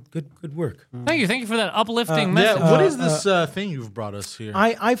 Okay. Good work. Thank you for that uplifting message. Yeah, what is this thing you've brought us here?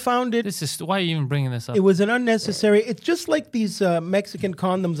 I found it. This is why are you even bringing this up? It was an unnecessary. It's just like these Mexican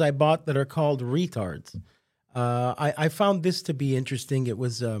condoms I bought that are called retards. I found this to be interesting. It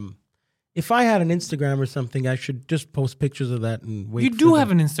was if I had an Instagram or something, I should just post pictures of that and wait. You do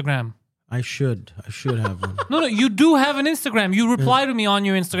have an Instagram. I should have one. No, you do have an Instagram. You reply to me on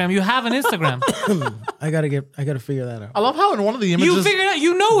your Instagram. You have an Instagram. I gotta figure that out. I love how in one of the images. You figured out.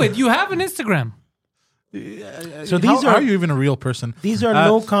 You know it. You have an Instagram. So these how are are you even a real person? these are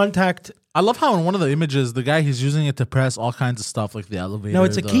no contact. I love how in one of the images the guy he's using it to press all kinds of stuff like the elevator. No,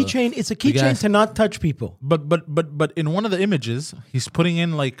 it's a the- keychain. It's a keychain gas. to not touch people. But in one of the images he's putting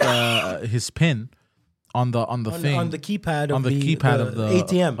in like his pin on the thing On the keypad on of the keypad of the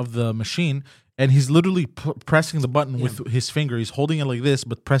ATM. of the machine, and he's literally pressing the button with his finger. He's holding it like this,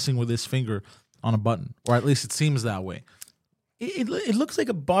 but pressing with his finger on a button, or at least it seems that way. It looks like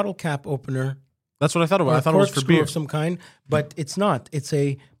a bottle cap opener. That's what I thought about. Or I thought it was for corkscrew beer. of some kind, but it's not. It's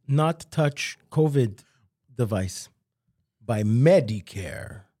a not touch COVID device by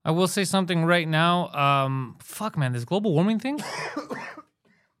Medicare. I will say something right now. Fuck, man, this global warming thing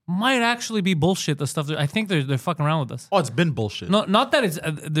might actually be bullshit. The stuff I think they're fucking around with us. Oh, it's been bullshit. No, not that it's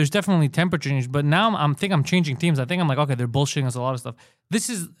there's definitely temperature change, but now I'm changing themes. I think I'm like, okay, they're bullshitting us a lot of stuff. This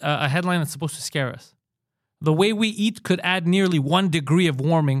is a headline that's supposed to scare us. The way we eat could add nearly 1 degree of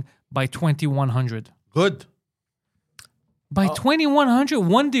warming by 2100. Good. By 2100,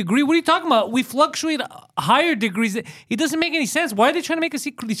 1 degree? What are you talking about? We fluctuate higher degrees. It doesn't make any sense. Why are they trying to make us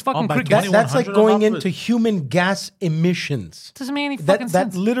eat these fucking by crickets? That's like 2100 going on top of into it. human gas emissions. Doesn't make any fucking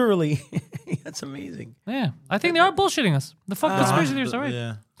That sense. literally, that's amazing. Yeah, I think they are bullshitting us. The fuck conspiracy theories, all right.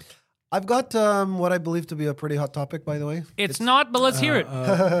 Yeah. I've got what I believe to be a pretty hot topic, by the way. It's not, but let's hear it.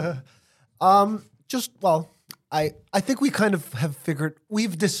 I think we kind of have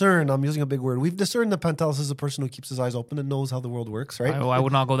we've discerned, I'm using a big word, we've discerned that Pantelis is a person who keeps his eyes open and knows how the world works, right? I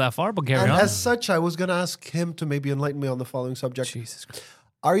would not go that far, but carry And on. as such, I was going to ask him to maybe enlighten me on the following subject. Jesus Christ.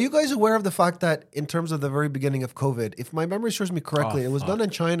 Are you guys aware of the fact that in terms of the very beginning of COVID, if my memory serves me correctly, it was done in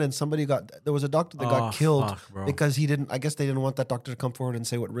China and there was a doctor that got killed fuck, bro. because I guess they didn't want that doctor to come forward and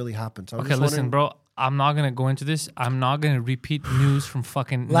say what really happened. So I'm Okay, just listen, wondering- bro. I'm not gonna go into this. I'm not gonna repeat news from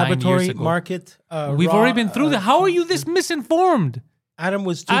fucking 9 years Laboratory ago. market. We've raw, already been through that. How are you this misinformed? Adam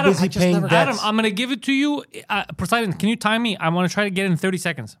was too Adam, busy I just paying never- debts. Adam, I'm gonna give it to you. Poseidon, can you time me? I want to try to get it in 30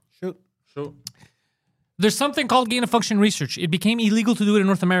 seconds. Shoot. There's something called gain of function research. It became illegal to do it in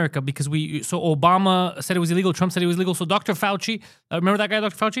North America because Obama said it was illegal, Trump said it was illegal. So Dr. Fauci, remember that guy,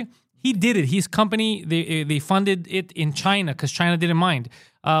 Dr. Fauci? He did it. His company, they funded it in China because China didn't mind.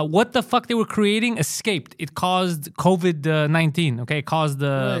 What the fuck they were creating escaped. It caused COVID-19, okay? It caused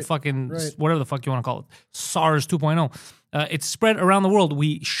the whatever the fuck you want to call it, SARS 2.0. It spread around the world.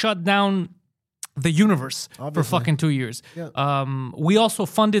 We shut down the universe for fucking 2 years. Yeah. We also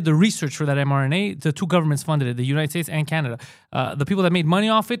funded the research for that mRNA. The two governments funded it, the United States and Canada. The people that made money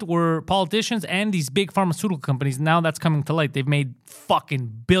off it were politicians and these big pharmaceutical companies. Now that's coming to light. They've made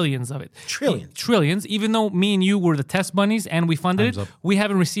fucking billions of it. Trillions. Even though me and you were the test bunnies and we funded it, we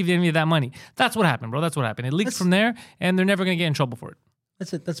haven't received any of that money. That's what happened, bro. That's what happened. It leaked from there and they're never going to get in trouble for it.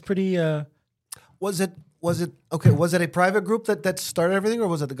 That's it. That's pretty. Was it okay? Was it a private group that started everything, or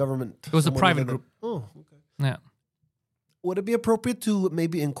was it the government? It was a private group. Oh, okay. Yeah. Would it be appropriate to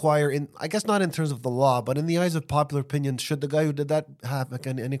maybe inquire in? I guess not in terms of the law, but in the eyes of popular opinion, should the guy who did that have like,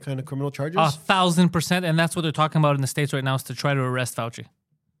 any kind of criminal charges? 1,000%, and that's what they're talking about in the States right now is to try to arrest Fauci.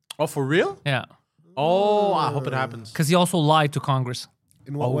 Oh, for real? Yeah, Oh, I hope it happens. because he also lied to Congress.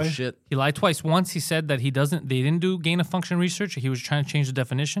 in what Oh, way? shit. He lied twice. Once he said that they didn't do gain of function research. He was trying to change the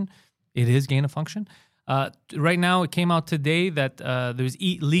definition. It is gain of function. Right now, it came out today that there's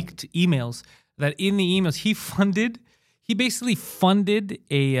leaked emails. That in the emails he basically funded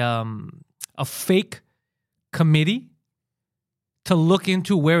a fake committee to look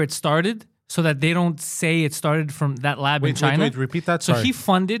into where it started, so that they don't say it started from that lab in China. Wait, repeat that. So Sorry. he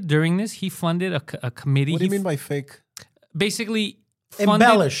funded a committee. What do you mean by fake? Basically funded,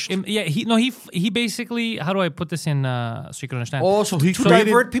 Embellished. He basically, how do I put this in so you can understand? Oh, so he To created,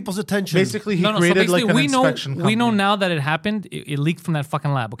 divert people's attention. basically he So created like an we know inspection company. we know now that it happened. It leaked from that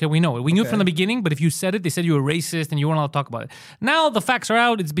fucking lab. Okay, we know it. We knew it from the beginning. But if you said it, they said you were racist and you weren't allowed to talk about it. Now the facts are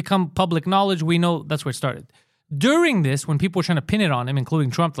out. It's become public knowledge. We know that's where it started. During this, when people were trying to pin it on him,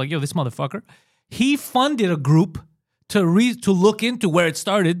 including Trump, like, yo, this motherfucker, he funded a group to look into where it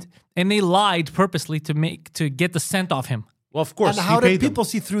started, and they lied purposely to get the scent off him. Well, of course. And how he did paid them. people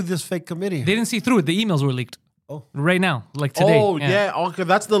see through this fake committee? They didn't see through it. The emails were leaked. Oh. Right now, like today. Oh, yeah. Okay,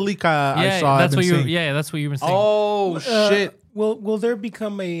 that's the leak I saw. That's what you. that's what you've been saying. Oh, shit. Will there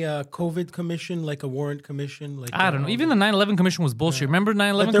become a COVID commission, like a warrant commission? Like I don't know. Even the 9/11 commission was bullshit. Remember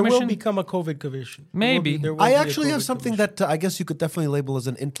 9/11 But there commission? will become a COVID commission. Maybe. There will I be a actually have COVID something commission. that I guess you could definitely label as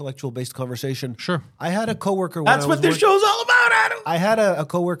an intellectual-based conversation. Sure. I had a coworker. That's what this show's all about, Adam. I had a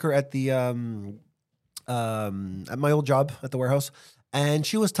coworker at the at my old job at the warehouse, and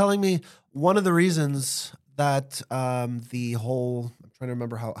she was telling me one of the reasons that the whole, I'm trying to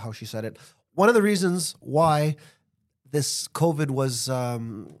remember how she said it. One of the reasons why this COVID was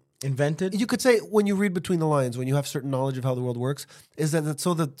Invented? you could say, when you read between the lines, when you have certain knowledge of how the world works, is that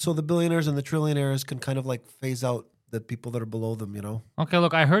so the billionaires and the trillionaires can kind of like phase out the people that are below them, you know? Okay,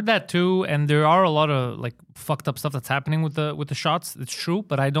 look, I heard that too, and there are a lot of like fucked up stuff that's happening with the shots. It's true,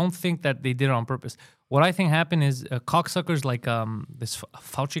 but I don't think that they did it on purpose. What I think happened is cocksuckers like this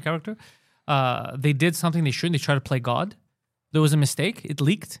Fauci character. They did something they shouldn't. They tried to play God. there was a mistake, it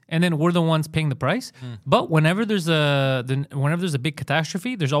leaked, and then we're the ones paying the price. But whenever there's a big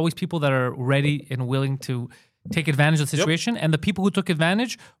catastrophe, there's always people that are ready and willing to take advantage of the situation. And the people who took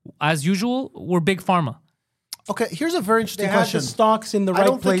advantage, as usual, were big pharma. Okay, here's a very They interesting had question. the stocks in the right I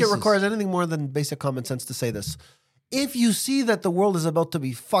don't places. think it requires anything more than basic common sense to say this. If you see that the world is about to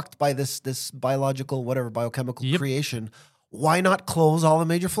be fucked by this biological, whatever, biochemical creation, why not close all the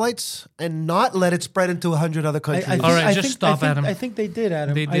major flights and not let it spread into 100 other countries? All right, just stop, Adam. I think they did,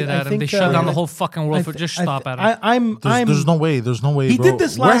 Adam. They did, Adam. think, They shut down the whole fucking world for just stop, Adam. There's no way. There's no way. He bro. did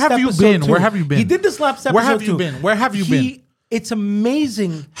this last Where have you episode been? too. Where have you been? He did this last episode Where have you too. been? Where have you been? It's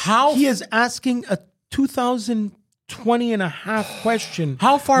amazing How- he is asking a 2020 and a half question.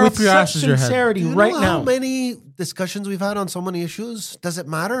 How far with up your such ass is your head? sincerity Do you right know now? how many discussions we've had on so many issues? Does it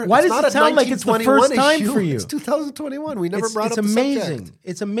matter? Why It's does not it a sound like it's the 1921 first time issue. for you? It's 2021. We never It's brought up the amazing. subject.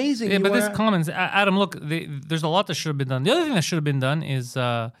 It's amazing. Yeah, You but this wanna- comments, Adam. Look, there's a lot that should have been done. The other thing that should have been done is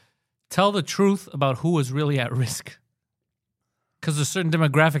tell the truth about who was really at risk. Because there's a certain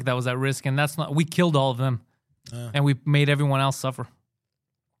demographic that was at risk, and that's not. We killed all of them, and we made everyone else suffer.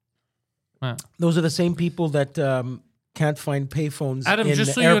 Those are the same people that can't find payphones Adam, in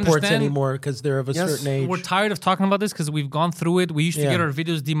just so you airports understand- anymore because they're of a certain age. We're tired of talking about this because we've gone through it. We used to Yeah. get our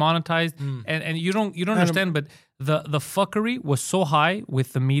videos demonetized, and you don't understand. But the fuckery was so high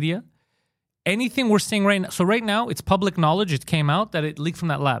with the media. Anything we're saying right now. So right now, it's public knowledge. It came out that it leaked from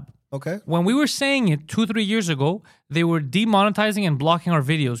that lab. Okay. When we were saying it 2-3 years ago, they were demonetizing and blocking our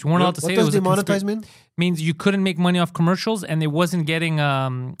videos. We weren't allowed to say What it does was a demonetize conspira- mean? Means you couldn't make money off commercials, and it wasn't getting.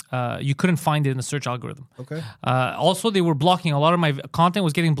 You couldn't find it in the search algorithm. Okay. Also, they were blocking a lot of my content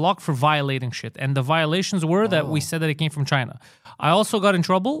was getting blocked for violating shit, and the violations were that we said that it came from China. I also got in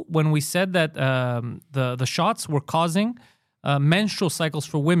trouble when we said that the shots were causing menstrual cycles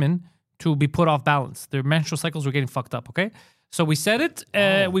for women to be put off balance. Their menstrual cycles were getting fucked up. Okay. So we said it,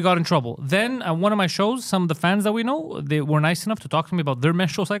 we got in trouble. Then one of my shows, some of the fans that we know, they were nice enough to talk to me about their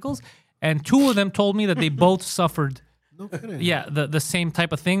menstrual cycles, and two of them told me that they both suffered. No kidding. Yeah, the same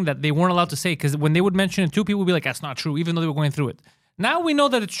type of thing that they weren't allowed to say, because when they would mention it, two people would be like, "That's not true," even though they were going through it. Now we know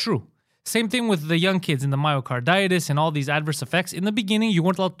that it's true. Same thing with the young kids in the myocarditis and all these adverse effects. In the beginning, you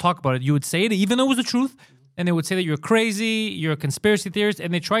weren't allowed to talk about it. You would say it, even though it was the truth. And they would say that you're crazy, you're a conspiracy theorist,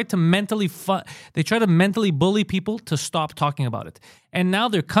 and they tried to mentally bully people to stop talking about it. And now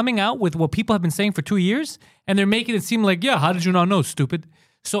they're coming out with what people have been saying for 2 years, and they're making it seem like, yeah, how did you not know, stupid?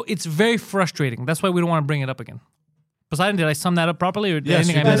 So it's very frustrating. That's why we don't want to bring it up again. Poseidon, did I sum that up properly, or did Yes,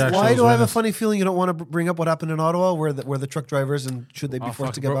 anything you I did, missed? actually. Why was do I have a honest. funny feeling you don't want to bring up what happened in Ottawa, where the truck drivers and should they be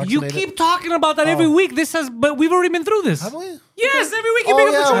forced to get bro. You vaccinated? keep talking about that every week. But we've already been through this. Have we? Yes, every week you Oh bring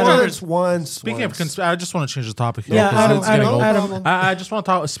up the yeah, truck drivers. once. Speaking of once. I just want to change the topic. Yeah, because Adam, it's getting old. Adam. I just want to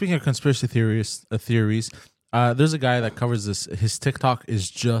talk. Speaking of conspiracy theories, there's a guy that covers this. His TikTok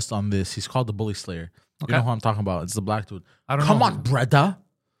is just on this. He's called the Bully Slayer. Okay. You know who I'm talking about? It's the black dude. I don't Come know. on, Breda.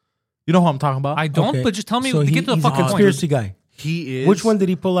 You know who I'm talking about? I don't, Okay. but just tell me, So get to the he's a fucking point. conspiracy guy. He is. Which one did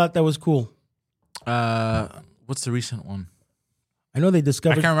he pull out that was cool? What's the recent one? I know they I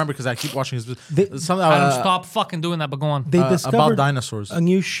discovered can't remember because I keep watching his. They- Something Adam, stop fucking doing that, but go on. they about discovered dinosaurs. a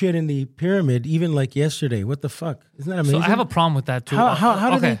new shit in the pyramid, even like yesterday. What the fuck? Isn't that amazing? So I have a problem with that too. How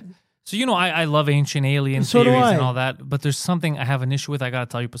do they- So you know, I love ancient alien So do theories I. and all that, but there's something I have an issue with. I gotta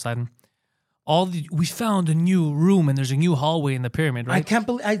tell you, Poseidon. We found a new room and there's a new hallway in the pyramid, I right? can't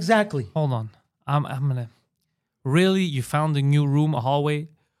believe exactly. Hold on, I'm gonna. Really, you found a new room, a hallway?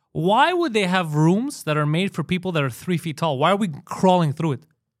 Why would they have rooms that are made for people that are 3 feet tall? Why are we crawling through it?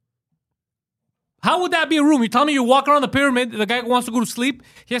 How would that be a room? You tell me you walk around the pyramid, the guy who wants to go to sleep,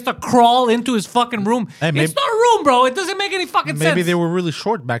 he has to crawl into his fucking room. Hey, maybe- it's not a room, bro. It doesn't make any fucking sense. Maybe they were really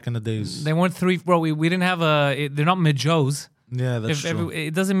short back in the days. They weren't three, bro. We didn't have they're not mid-Joes. Yeah, that's true.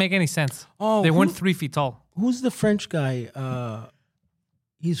 It doesn't make any sense. Oh, They weren't who- 3 feet tall. Who's the French guy?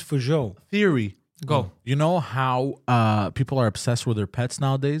 He's Fougeot. Theory. Go. You know how people are obsessed with their pets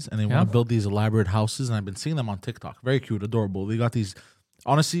nowadays, and they want Yeah. to build these elaborate houses, and I've been seeing them on TikTok. Very cute, adorable. They got these.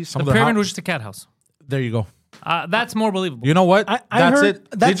 Honestly, some The of the pyramid was just a cat house. there you go. That's more believable. You know what? I That's heard,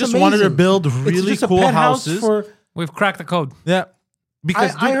 it. They That's just wanted to amazing. build It's really just a cool pet house houses. for. We've cracked the code. Yeah,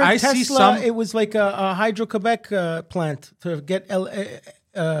 because dude, I heard I Tesla. see some. It was like a Hydro-Quebec plant to get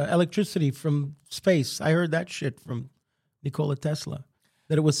electricity from space. I heard that shit from Nikola Tesla.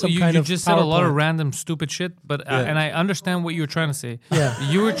 That it was some you kind of just said a power lot of plant. random stupid shit, but and I understand what you were trying to say. Yeah.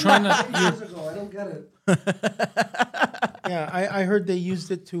 You were trying to. I don't get it. Yeah, I heard they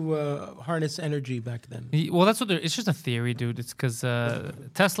used it to harness energy back then. Well, that's what they're. It's just a theory, dude. It's because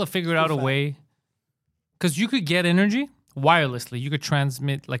Tesla figured out a way. Because you could get energy wirelessly. You could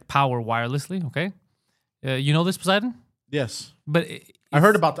transmit like power wirelessly. Okay. You know this, Poseidon? Yes. But I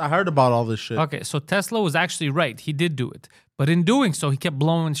heard about all this shit. okay, so Tesla was actually right. He did do it, but in doing so, he kept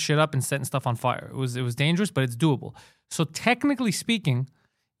blowing shit up and setting stuff on fire. It was dangerous, but it's doable. So technically speaking,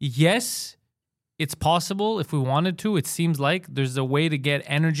 yes, it's possible if we wanted to. It seems like there's a way to get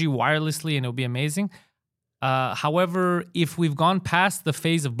energy wirelessly, and it'll be amazing. However, if we've gone past the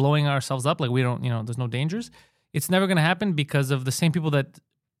phase of blowing ourselves up, like we don't, there's no dangers, it's never going to happen because of the same people that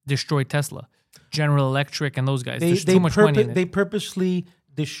destroyed Tesla, General Electric, and those guys. There's too much money in it. They purposely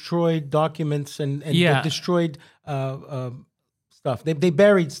destroyed documents and Yeah. they destroyed stuff. They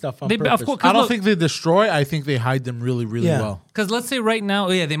buried stuff on purpose. Of course, I don't think they destroy. I think they hide them really, really Yeah. well. because let's say right now,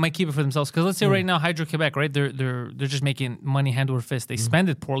 they might keep it for themselves. Because let's say right now, Hydro Quebec, right, they're just making money hand over fist. They spend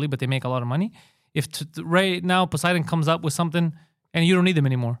it poorly, but they make a lot of money. If right now Poseidon comes up with something and you don't need them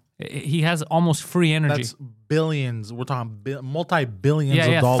anymore, he has almost free energy. That's billions. We're talking multi-billions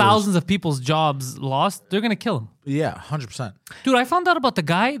of yeah, dollars. thousands of people's jobs lost. They're gonna kill him, Yeah, 100%. dude. I found out about the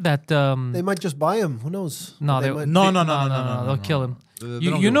guy that They might just buy him. Who knows? no, They they, might- No. they'll kill him. They don't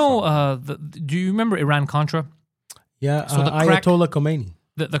You give a know, do you remember Iran Contra, Yeah, So the crack- Ayatollah Khomeini.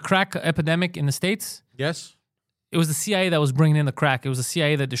 the crack epidemic in the States? Yes. It was the CIA that was bringing in the crack. It was the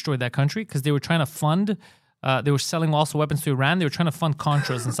CIA that destroyed that country because they were trying to fund. They were selling also weapons to Iran. They were trying to fund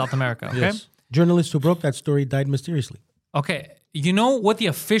Contras in South America. Okay. Yes. Journalist who broke that story died mysteriously. Okay. You know what the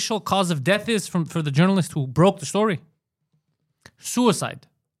official cause of death is for the journalist who broke the story? Suicide.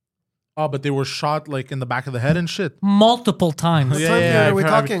 Oh, but they were shot like in the back of the head and shit. Multiple times. What Yeah, time yeah, period I've are we heard-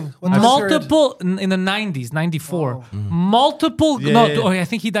 talking? What time period? Multiple in the 90s, 94. Multiple. Yeah, no, yeah, yeah. I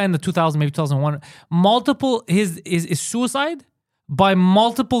think he died in the 2000, maybe 2001. Multiple. His is suicide by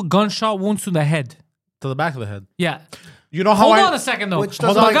multiple gunshot wounds to the head. To the back of the head. Yeah. You know how Hold I... on a second though. Which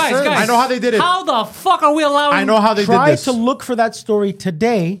Hold doesn't on, make guys, sense. guys. I know how they did it. How the fuck are we allowing? I know how they Try did this. to look for that story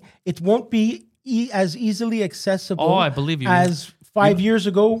today. It won't be as easily accessible Oh, I believe you. as 5 years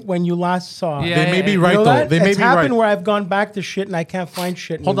ago when you last saw it. Yeah, They may be yeah, right, You know though. that? They may It's be happened right. where I've gone back to shit and I can't find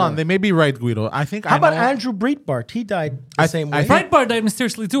shit Hold anymore. on. They may be right, Guido. I think How I about know... Andrew Breitbart? He died the same way. Breitbart died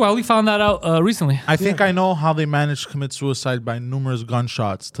mysteriously too. I only found that out recently. I think I know how they managed to commit suicide by numerous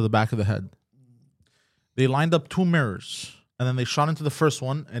gunshots to the back of the head. They lined up two mirrors, and then they shot into the first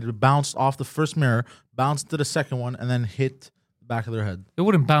one, and it bounced off the first mirror, bounced to the second one, and then hit the back of their head. It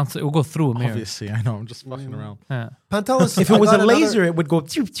wouldn't bounce. It would go through a mirror. Obviously, I know. I'm just fucking around. Yeah. Pantelis, If it was I a got laser, another- it would go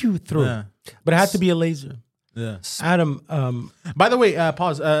through. Yeah. But it had to be a laser. Yeah. Adam, By the way,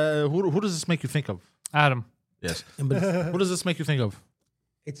 pause. Who does this make you think of? Adam. Yes. but Who does this make you think of?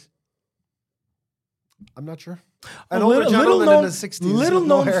 it's I'm not sure. a An older little gentleman known, in his 60s. little with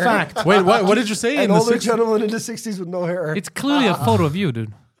no known hair. fact. Wait, what did you say? An in the older 60s? gentleman in his 60s with no hair. It's clearly a photo of you,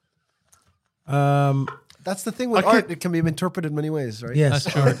 dude. That's the thing with Okay. art. It can be interpreted many ways, right? Yes,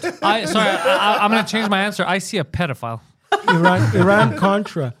 Sorry, I'm gonna change my answer. I see a pedophile. Iran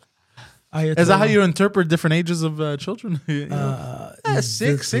Contra. Is that how you interpret different ages of children?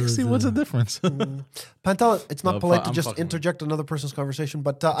 6, 60, what's the difference? Pantelis, it's not No, polite to I'm just fucking with interject another person's conversation,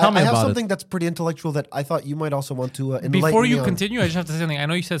 but Tell I me have about something that's pretty intellectual that I thought you might also want to enlighten Before me you on. continue, I just have to say something. I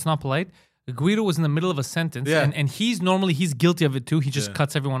know you said it's not polite. Guido was in the middle of a sentence, Yeah. and he's guilty of it too. He just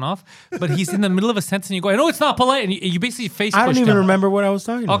cuts everyone off, but he's in the middle of a sentence, and you go, "I know it's not polite," and you basically face. I don't pushed even him. remember what I was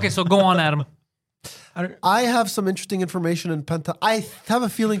talking about. Okay, so go on, Adam. I have some interesting information in I have a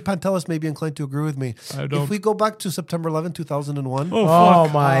feeling Pantelis may be inclined to agree with me. I don't. If we go back to September 11, 2001, Oh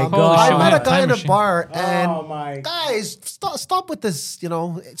my I god. met a Time guy in a machine. bar and Oh my. guys, stop with this, So what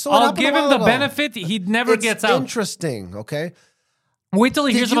I'll happened a give him while the ago. benefit. He never It's gets out. interesting, okay? Wait till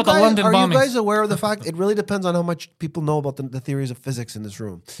he hears about the London are bombings. you guys aware of the fact it really depends on how much people know about the theories of physics in this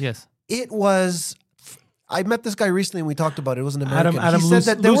room? Yes. It was. I met this guy recently and we talked about it. It was an American. Adam, he said loose-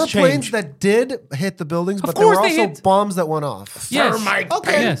 that there loose were planes change. that did hit the buildings, but there course were they also hit. bombs that went off. Yes.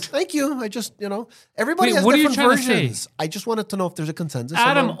 Okay, Yes. thank you. I just, everybody Wait, has what are you different trying to say? versions. I just wanted to know if there's a consensus.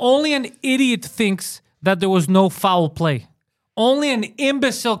 Adam, among- only an idiot thinks that there was no foul play. Only an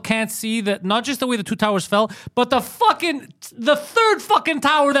imbecile can't see that not just the way the two towers fell, but the third fucking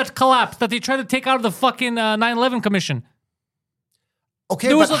tower that collapsed that they tried to take out of the fucking 9/11 commission. Okay,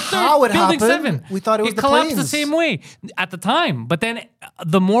 There was but a third how it building happened? 7. We thought it was the collapsed planes. the same way at the time. But then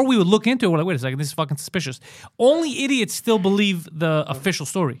the more we would look into it, we're like, wait a second, this is fucking suspicious. Only idiots still believe the official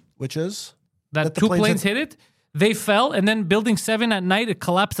story. Which is? That That the two planes planes hit it, they fell, and then building 7 at night, it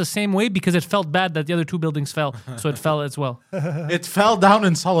collapsed the same way because it felt bad that the other two buildings fell. So it fell as well. It fell down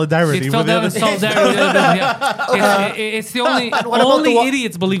in solidarity. It fell with the down in other- solidarity with the other building, yeah. It's the only about only the wa-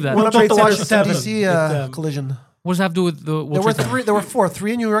 idiots believe that. What What about the Trade Washington Center D.C. 7. collision? does that have to do with the? There were 3. There were 4.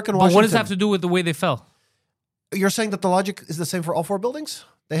 3 in New York and But Washington. what does that have to do with the way they fell? You're saying that the logic is the same for all 4 buildings?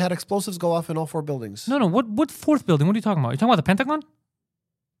 They had explosives go off in all 4 buildings. No. What fourth building? What are you talking about? You're talking about the Pentagon?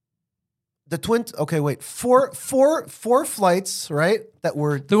 The twin. Okay, wait. Four flights, right? That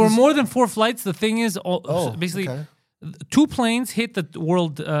were. There were more than 4 flights. The thing is, basically, okay. 2 planes hit the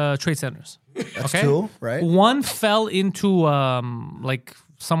World Trade Centers. That's 2, right? One fell into like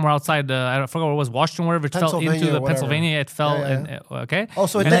somewhere outside. I forgot what it was, Washington, wherever. It fell Pennsylvania into or the whatever. Pennsylvania. It fell. Yeah. And, okay. Oh,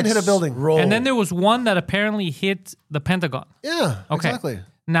 so it And didn't hit a that's- building. And then there was one that apparently hit the Pentagon. Yeah, Okay. exactly.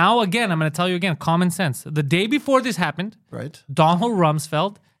 Now, again, I'm going to tell you again, common sense. The day before this happened, Right. Donald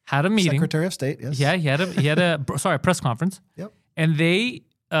Rumsfeld had a meeting. Secretary of State, yes. Yeah, he had a press conference. Yep. And they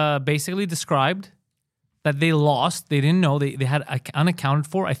basically described that they lost. They didn't know. They had unaccounted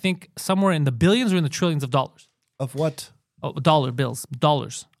for, I think, somewhere in the billions or in the trillions of dollars. Of what? Oh, dollar bills,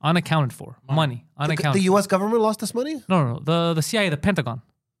 dollars, unaccounted for, money, unaccounted. The U.S. government lost this money? No. The CIA, the Pentagon.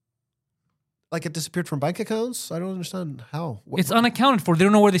 Like it disappeared from bank accounts? I don't understand how. It's unaccounted for. They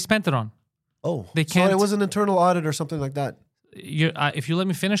don't know where they spent it on. Oh, they So can't- it was an internal audit or something like that. If you let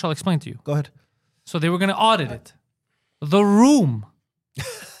me finish, I'll explain to you. Go ahead. So they were going to audit it. The room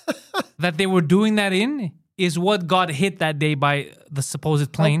that they were doing that in is what got hit that day by the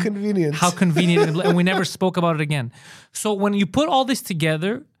supposed plane. convenient. How convenient. And we never spoke about it again. So when you put all this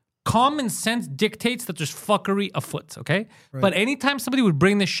together, common sense dictates that there's fuckery afoot, okay? But anytime somebody would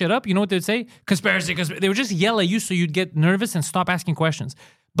bring this shit up, you know what they would say? Conspiracy. They would just yell at you so you'd get nervous and stop asking questions.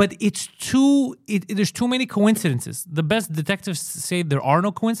 But there's too many coincidences. The best detectives say there are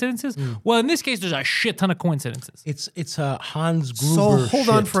no coincidences. Well, in this case, there's a shit ton of coincidences. It's Hans So Gruber. hold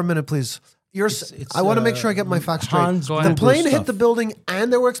on shit. for a minute, please. It's, I want to make sure I get my facts straight. Hans Go The ahead. plane Gruber hit the stuff. building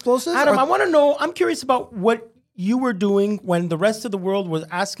and there were explosives? Adam, Or- I want to know. I'm curious about what you were doing when the rest of the world was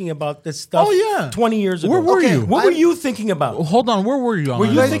asking about this stuff. Oh, yeah. 20 years ago. Where were Okay, you? What were you thinking about? Hold on, where were you on Were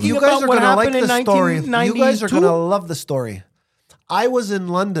that you one? thinking you guys about are what gonna like happened in the story. You guys are 1992? gonna love the story. I was in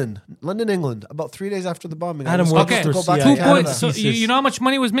London, England, about 3 days after the bombing. I Adam was worked supposed Okay, to for go back CIA. to 2 Canada. points. So you know how much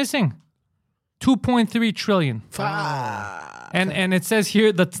money was missing? 2.3 trillion. And it says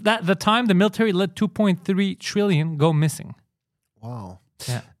here that the time the military let 2.3 trillion go missing. Wow.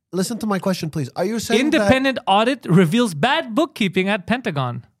 Yeah. Listen to my question, please. Are you saying Independent audit reveals bad bookkeeping at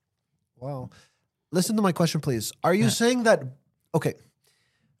Pentagon. Wow. Listen to my question, please. Are you saying that? Okay.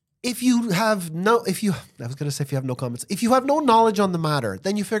 If you have no comments. If you have no knowledge on the matter,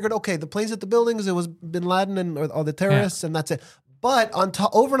 then you figured, okay, the planes hit the buildings. It was Bin Laden and or the terrorists, and that's it. But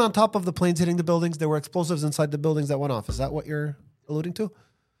over and on top of the planes hitting the buildings, there were explosives inside the buildings that went off. Is that what you're alluding to?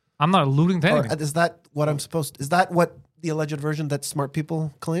 I'm not alluding to Or anything. is that what I'm supposed? Is that what the alleged version that smart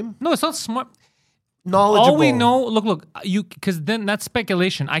people claim? No, it's not smart. Knowledgeable. All we know, look, because then that's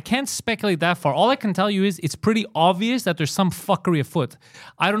speculation. I can't speculate that far. All I can tell you is it's pretty obvious that there's some fuckery afoot.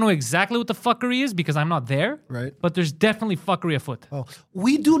 I don't know exactly what the fuckery is because I'm not there. Right. But there's definitely fuckery afoot. Oh,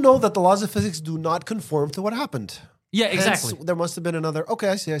 we do know that the laws of physics do not conform to what happened. Yeah, Hence, exactly. there must have been another. Okay,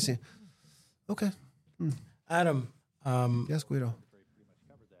 I see. Okay. Adam, Yes, Guido.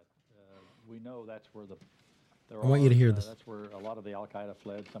 We know that's where I want you to hear this. That's where a lot of the Al Qaeda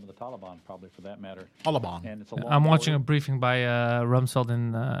fled. Some of the Taliban, probably for that matter. Taliban. And it's a long I'm watching a border. briefing by Rumsfeld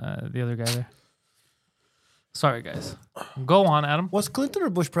and the other guy there. Sorry, guys. Go on, Adam. Was Clinton or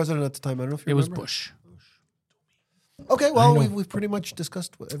Bush president at the time? I don't know if you It was remember. Bush. Okay, well, we've pretty much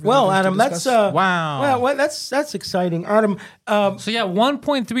discussed what everything well, there is to Adam, that's discuss. Wow. Well, that's exciting, Adam. So yeah,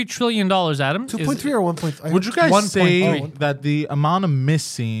 $1.3 trillion, Adam. 2.3 or 1.3? Would you guys 1.3. say that the amount of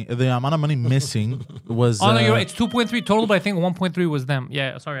money missing was? Oh no, you're right. It's 2.3 total, but I think 1.3 was them.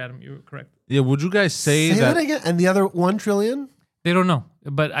 Yeah, sorry, Adam, you're correct. Yeah. Would you guys say, Say that? that again? And the other 1 trillion? They don't know,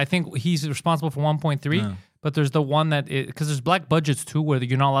 but I think he's responsible for 1.3. But there's the one that because there's black budgets too, where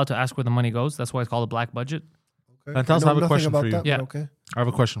you're not allowed to ask where the money goes. That's why it's called a black budget. Pantelis, I have a question for you. That, Yeah. but okay. I have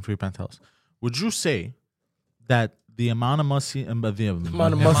a question for you, Pantelis. Would you say that the amount of money, Amount of the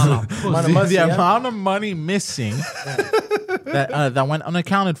money, yeah. amount of money missing that went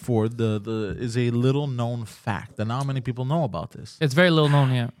unaccounted for, the is a little known fact, and not many people know about this. It's very little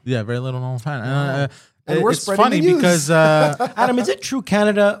known, yeah. Yeah, very little known fact. And we're it's spreading funny the news. because Adam, is it true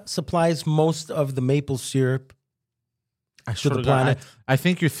Canada supplies most of the maple syrup? I the swear to God, planet. I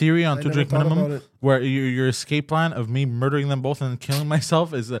think your theory on I two never drink thought about minimum, it. where your escape plan of me murdering them both and killing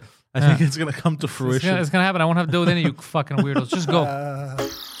myself, is I think it's gonna come to It's fruition. gonna happen. I won't have to deal with any of you fucking weirdos. Just go.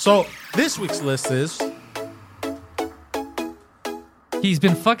 So this week's list is He's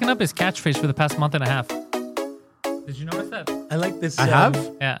been fucking up his catchphrase for the past month and a half. Did you notice that? I like this. I have.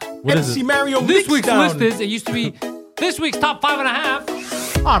 Yeah. What is MC it? Mario This week's Mixdown. list is, it used to be this week's top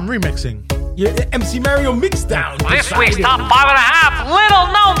 5.5. Oh, I'm remixing. Yeah, MC Mario Mixdown. This week's top 5.5 little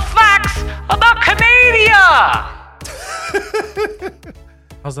known facts about Canada.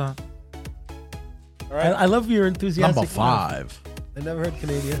 How's that? I love your enthusiastic Number 5. I never heard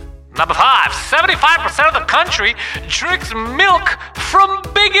Canadian. Number 5, 75% of the country drinks milk from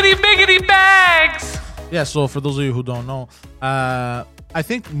biggity bags. Yeah, so for those of you who don't know, I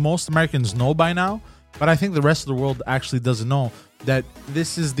think most Americans know by now, but I think the rest of the world actually doesn't know that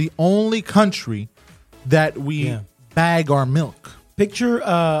this is the only country that we bag our milk. Picture,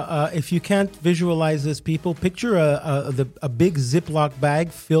 if you can't visualize this, people, picture a big Ziploc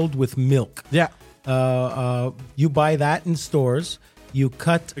bag filled with milk. Yeah. You buy that in stores. You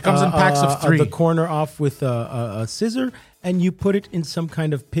cut It comes in packs of 3. the corner off with a scissor, and you put it in some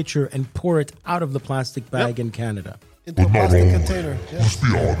kind of pitcher and pour it out of the plastic bag in Canada. Into a But not plastic all. container. Yeah. Let's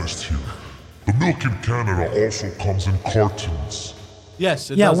be honest here. The milk in Canada also comes in cartons. Yes.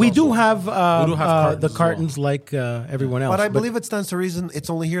 It Yeah, does we also. do have, cartons the as well. cartons like everyone else. But I believe it stands to reason it's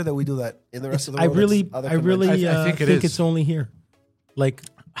only here that we do that. In the rest of the I world, really, it's other I really conventions. I think think, it is. it's only here. Like,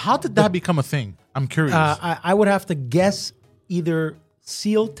 How did that become a thing? I'm curious. I would have to guess either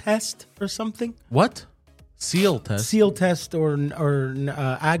seal test or something. What? Seal test? Seal test or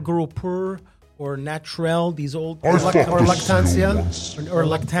Agropur or Naturel, these old I fucked or a Lactancia. seal once. or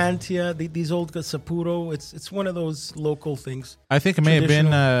Lactantia, these old Sapporo. It's one of those local things. I think it may have been.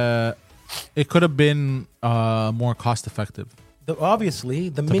 It could have been more cost effective. Obviously,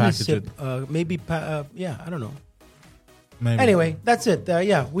 the mini package sip, it. maybe. Yeah, I don't know. Maybe. Anyway, that's it.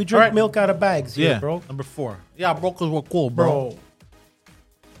 Yeah, we drink Alright. milk out of bags here, yeah, bro. Number 4. Yeah, bro, because we're cool, bro.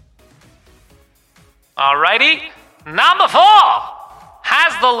 Alrighty. Number 4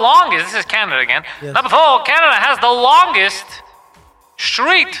 has the longest. This is Canada again. Yes. Number 4, Canada has the longest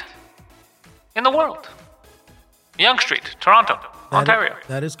street in the world. Yonge Street, Toronto, Ontario.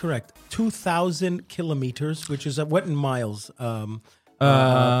 That is correct. 2,000 kilometers, which is what in miles? Probably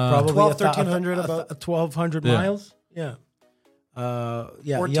 12, 1,300 about. 1,200 Yeah. miles. Yeah.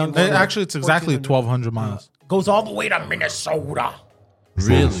 Yeah. 14 Young, Actually, it's exactly 1400. 1,200 miles. goes all the way to Minnesota.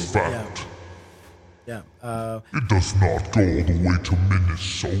 Fun fact. Yeah. It does not go all the way to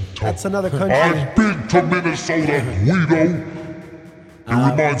Minnesota. That's another country. I've been to Minnesota, Guido. It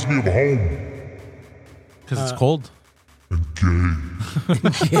reminds me of home. Because it's cold. And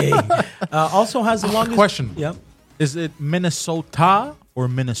gay. Okay. Also has the longest. Question. Yep. Is it Minnesota or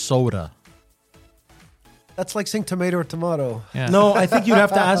Minnesota? That's like saying tomato or tomato. Yeah. No, I think you'd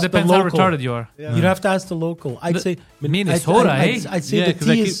have to ask Depends the how local. retarded you are. You'd have to ask the local. I'd say Minnesota, I'd say Yeah, the 'cause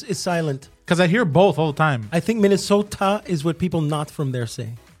I T keep- is silent. Because I hear both all the time. I think Minnesota is what people not from there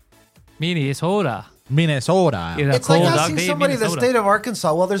say. Minnesota. Minnesota. In a It's like cold asking dog day in somebody the Minnesota. state of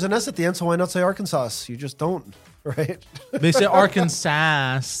Arkansas. Well, there's an S at the end, so why not say Arkansas? You just don't, right? They say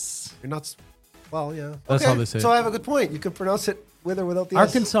Arkansas. You're not. Well, yeah. That's how they say So it. I have a good point. You could pronounce it with or without the S.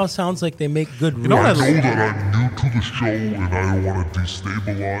 Arkansas sounds like they make good know I what know I that I'm new to the show and I don't want to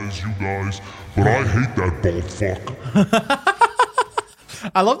destabilize you guys, but I hate that bald fuck.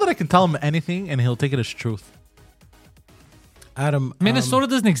 I love that I can tell him anything and he'll take it as truth. Adam. Minnesota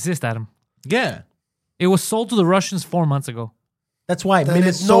doesn't exist, Adam. Yeah. It was sold to the Russians 4 months ago. That's why Then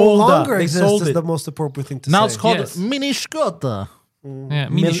Minnesota. it no longer they exists sold is it. the most appropriate thing to Now say. it's called Yes. Minnesota. Yeah,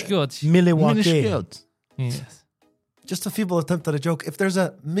 Minnesota. Milwaukee. Yes. Just a feeble attempt at a joke. If there's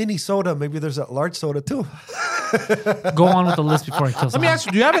a mini soda, maybe there's a large soda too. Go on with the list before I kill Let me someone. ask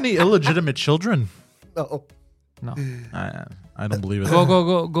you, do you have any illegitimate children? No. No. I don't believe it.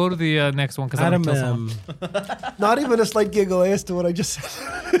 Go to the next one because I'm Adam, gonna kill someone. Not even a slight giggle as to what I just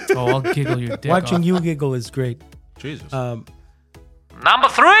said. Oh, I'll giggle your dick watching off. you giggle is great. Jesus. Number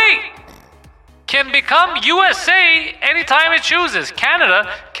 3 can become USA anytime it chooses. Canada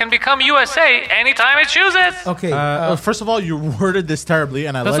can become USA anytime it chooses. Okay. First of all, you worded this terribly,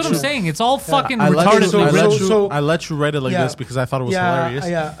 and I That's let what you. I'm saying. It's all fucking I let, you, retarded. I let you write it like Yeah. this because I thought it was Yeah, hilarious.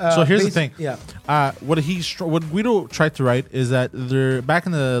 yeah, so here's the basi- thing. yeah. What Guido tried to write is that there back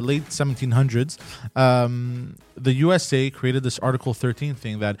in the late 1700s, the USA created this Article 13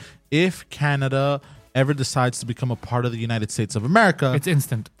 thing that if Canada ever decides to become a part of the United States of America, It's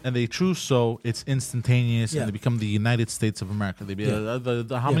instant. and they choose so, it's instantaneous, Yeah. and they become the United States of America. They be how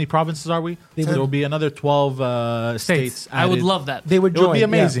Yeah. many provinces are we? They There would- will be another 12 states. I would added. love that. They would It would join. be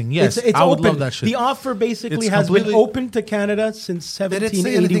amazing, yes. It's I would open. love that shit. The offer basically It's has been completely- open to Canada since Did it 1781.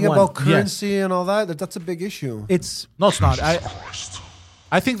 say anything about Yes. currency and all that? That's a big issue. It's No, it's not. Christ.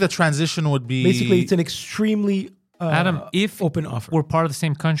 I think the transition would be basically it's an extremely Adam, if open offer. we're part of the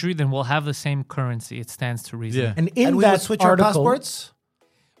same country, then we'll have the same currency. It stands to reason. Yeah. And in and we that would switch our article, passports?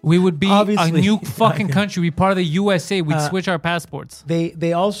 We would be a Obviously. new fucking country. We'd be part of the USA. We'd switch our passports.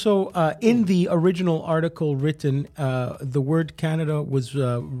 They also in the original article written, the word Canada was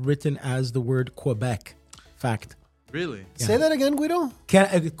written as the word Quebec. Fact. Really? Say that again, Guido.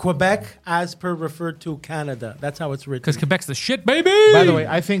 Quebec, as per referred to Canada. That's how it's written. Because Quebec's the shit, baby. By the way,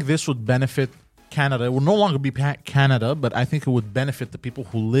 I think this would benefit Canada. It will no longer be Canada, but I think it would benefit the people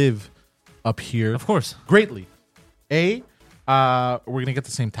who live up here. Of course. Greatly. We're going to get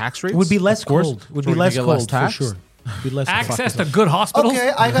the same tax rates. It would be less of course. cold. It would So be we're gonna less get cold, for tax. sure. Be less Access to good hospitals.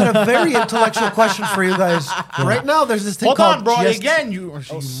 Okay, I got a very intellectual question for you guys. Right now, there's this thing Hold called on, bro. GST. Again, you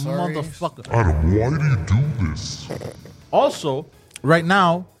sorry. motherfucker. Adam, why do you do this? Also, right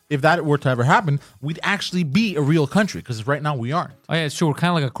now, if that were to ever happen, we'd actually be a real country because right now we aren't. Oh yeah, it's true. We're kind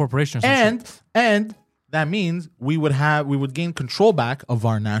of like a corporation or something. And that means we would gain control back of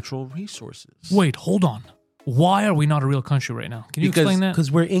our natural resources. Wait, hold on. Why are we not a real country right now? Can you Because- explain that? Because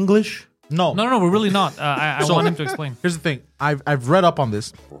we're English. No, No, we're really not. I So- want him to explain. Here's the thing. I've read up on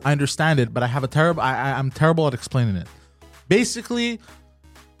this. I understand it, but I have a terrible. I'm terrible at explaining it. Basically,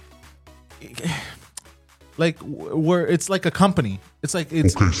 like where it's like a company. It's like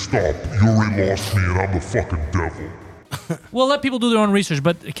it's Okay, stop. You already lost me and I'm the fucking devil. We'll let people do their own research,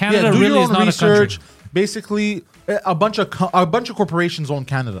 but Canada do really your is own not research. a country. Basically, a bunch of corporations own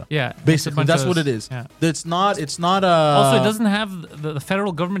Canada. Yeah, it's a basically bunch that's of- what it is. yeah. It's not. Also, it doesn't have the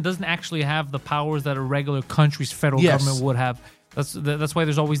federal government doesn't actually have the powers that a regular country's federal Yes. government would have. That's why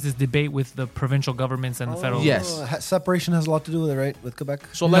there's always this debate with the provincial governments and the federal. Yes. Separation has a lot to do with it, right? With Quebec.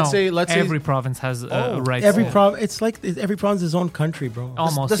 So let's say every province has a right. Every it's like every province is its own country, bro.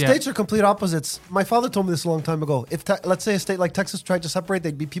 almost. The yeah. states are complete opposites. My father told me this a long time ago. If let's say a state like Texas tried to separate,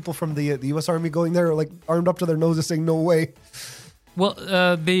 there'd be people from the U.S. Army going there, like armed up to their noses, saying "No way." Well,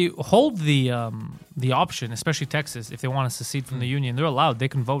 they hold the option, especially Texas, if they want to secede from the union. They're allowed. They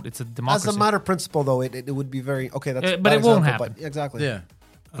can vote. It's a democracy. As a matter of principle, though, it would be very okay. That's a But bad it won't example, happen. But exactly. Yeah.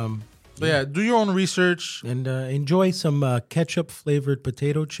 But yeah, do your own research. And enjoy some ketchup flavored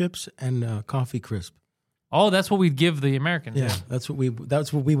potato chips and coffee crisp. Oh, that's what we'd give the Americans. Yeah, that's what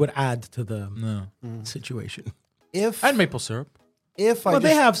we would add to the situation. If And maple syrup. if I Well, they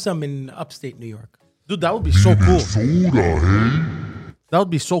just- have some in upstate New York. Dude, that would be so cool. Soda, hey? That would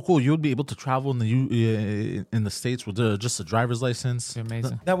be so cool. You would be able to travel in the States with just a driver's license. It'd be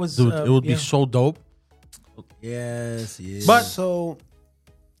amazing. That was Dude, it would be yeah. so dope. Yes. But- so,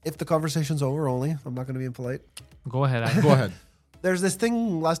 if the conversation's over, only I'm not going to be impolite. Go ahead. Adam. Go ahead. There's this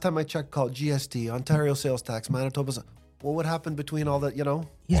thing last time I checked called GST, Ontario Sales Tax, Manitoba's. What would happen between all that? You know,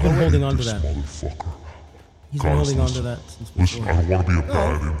 He's been holding on to This that. motherfucker. He's been holding on to that since Listen, before. I don't want to be a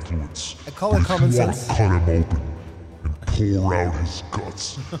bad influence. I call but it if common you want sense. to cut him open and pour out his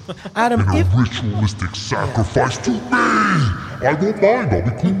guts Adam, in a if ritualistic sacrifice to me, I won't mind. I'll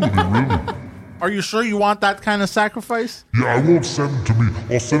be cool with it, really. Are you sure you want that kind of sacrifice? Yeah, I won't send him to me.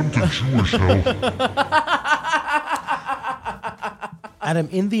 I'll send him to Jewish hell. Adam,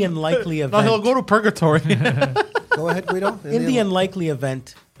 in the unlikely No, event, he'll go to purgatory. Go ahead, Guido. in the unlikely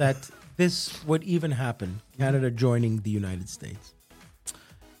event that this would even happen, Canada joining the United States,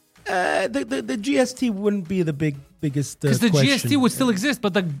 the GST wouldn't be the biggest Because the question. GST would still exist,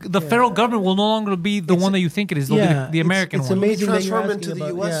 but the federal government will no longer be the one that you think it is. It'll be the American it's one. amazing that you're transform asking into the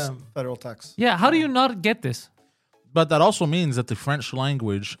about- U.S. yeah. federal tax. Yeah, how do you not get this? But that also means that the French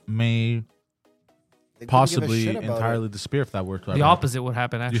language may They couldn't give a possibly shit about entirely disappear if that were to The happen. opposite would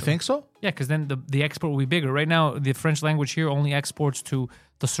happen, Do actually. you think so? Yeah, because then the export will be bigger. Right now, the French language here only exports to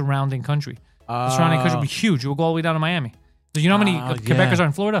the surrounding country. The surrounding country will be huge. It will go all the way down to Miami. Do you know how many Quebecers yeah. are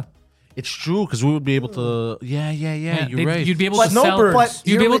in Florida? It's true because we would be able to. Yeah, you're They- right. You'd be able But to no sell. birds. But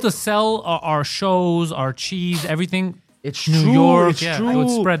You'd be you're able to sell our shows, our cheese, everything. It's New true. York, It's yeah, true. it would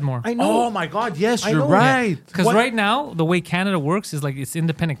spread more. I know. Oh my God! Yes, I you're know. right. Because What- right now, the way Canada works is like it's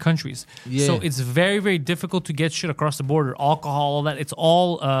independent countries. Yeah. So it's very, very difficult to get shit across the border. Alcohol, all that. It's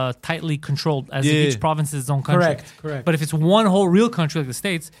all tightly controlled as if Yeah. each province is its own country. Correct. But if it's one whole real country like the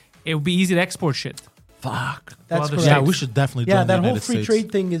States, it would be easy to export shit. Fuck. That's other correct. Yeah, states. we should definitely. Yeah, join the that whole United free States.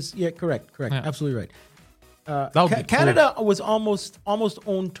 trade thing is correct, Yeah. absolutely right. That would be cool. Canada was almost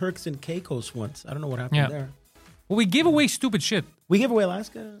owned Turks and Caicos once. I don't know what happened Yeah. there. Well, we give away stupid shit. We gave away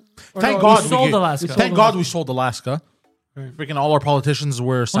Alaska. Or Thank no, God we sold gave- Alaska. Thank God we sold Alaska. Freaking all our politicians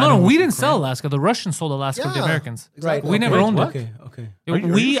were. Well, signing no, with we didn't Ukraine. sell Alaska. The Russians sold Alaska to the Yeah. Americans. Exactly. We never Wait, owned what? it. Okay. Are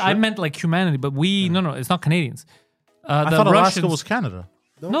you I sure? meant like humanity, but no, it's not Canadians. I The thought Alaska Russians- was Canada.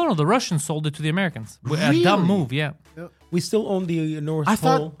 No, the Russians sold it to the Americans. A Really? dumb move, yeah. We still own the North I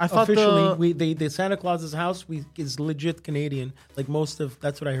thought- Pole. I thought officially, the- the Santa Claus's house is legit Canadian. Like most of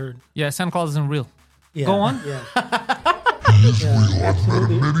that's what I heard. Yeah, Santa Claus isn't real. Yeah. Go on. Yeah, He's real. I've met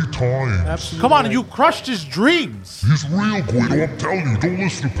him many times. absolutely. Come on, right. you crushed his dreams. He's real, Guido. I'm telling you. Don't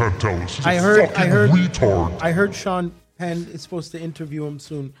listen to Pantelis. He's I a heard- fucking retard. I heard Sean Penn is supposed to interview him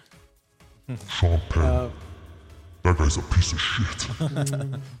soon. Sean Penn. That guy's a piece of shit.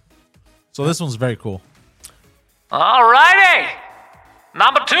 So this one's very cool. Alrighty.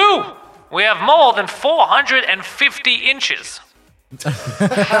 Number 2. We have more than 450 inches. And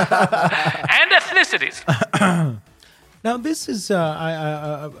ethnicities. Now this is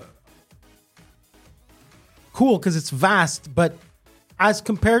cool because it's vast, but as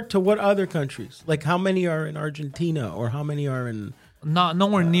compared to what other countries? Like how many are in Argentina or how many are in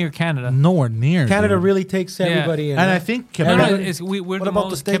Nowhere near Canada. Nowhere near. Canada? Dude. Really takes everybody in. And huh? I think No, Quebec. no, we're the about the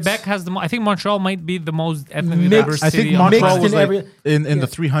most. States? Quebec has the. I think Montreal might be the most ethnically Mixed. diverse I city. think on the Montreal planet. was Mixed in like in the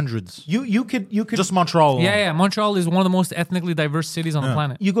 300s. you could Just Montreal. Alone. Yeah. Montreal is one of the most ethnically diverse cities on the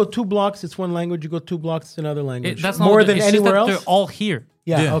planet. you go 2 blocks, it's one language. You go 2 blocks, it's another language. That's not more what- than it's just anywhere that else. They're all here.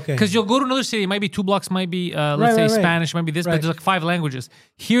 Yeah, okay. Because you'll go to another city, it might be 2 blocks, might be let's Right, say right, right. Spanish, might be this, Right. but there's like 5 languages.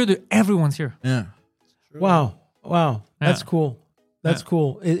 Here, everyone's here. Yeah. Wow. That's Yeah. cool. That's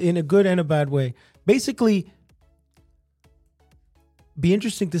cool in a good and a bad way. Basically, be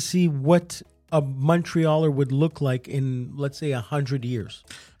interesting to see what a Montrealer would look like in, let's say, 100 years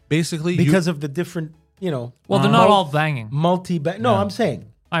Basically, because of the different, Well, they're not all banging. No, I'm saying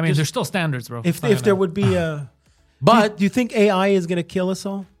I mean, there's still standards, bro. if there would be a. But do you think AI is going to kill us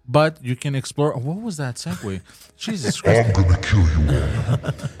all? But you can explore. What was that segue? Jesus Christ! I'm gonna kill you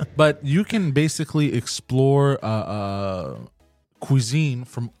all. But you can basically explore cuisine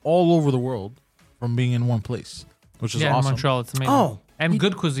from all over the world from being in one place, which is yeah, in awesome. Montreal, it's amazing. Oh, and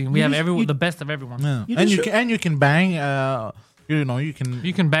good cuisine. We have just- the best of everyone. Yeah. You And just you can bang. You can.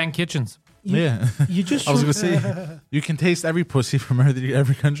 You can bang kitchens. Yeah. You just. I was gonna say you can taste every pussy from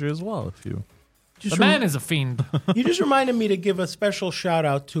every country as well if you. just The man is a fiend. You just reminded me to give a special shout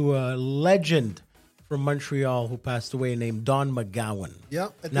out to a legend from Montreal who passed away named Don McGowan. Yeah.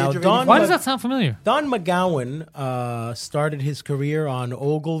 At the Now, age of Don- 85. Why does that sound familiar? Don McGowan started his career on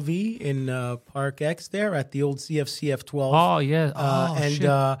Ogilvy in Park X there at the old CFCF 12. Oh, yeah.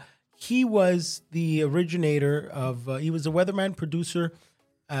 Shit. He was the originator of, he was a weatherman producer,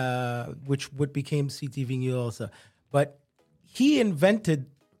 which what became CTV News also. But he invented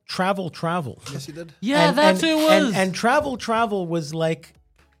travel. Yes, he did. Yeah, that's who it was. And travel was like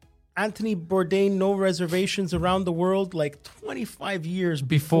Anthony Bourdain, No Reservations Around the World, like 25 years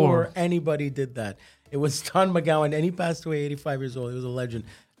before anybody did that. It was Don McGowan, and he passed away 85 years old. He was a legend.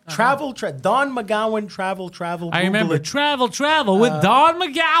 Don McGowan, travel. I Google remember it. Travel with Don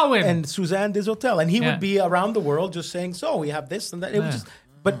McGowan. And Suzanne Deshotel. And he Yeah. would be around the world just saying, so we have this and that. It was just,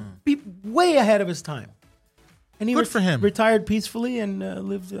 but way ahead of his time. And he Good for him. retired peacefully and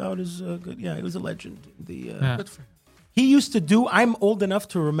lived out his good. Yeah, he was a legend. Yeah. Good for him. He used to do, I'm old enough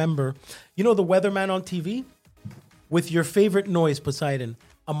to remember, the weatherman on TV with your favorite noise, Poseidon.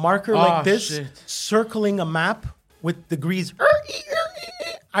 A marker like this shit. circling a map with degrees.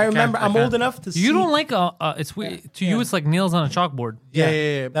 I remember, I I'm can't. old enough to see. You don't like it's weird. To you, it's like nails on a chalkboard.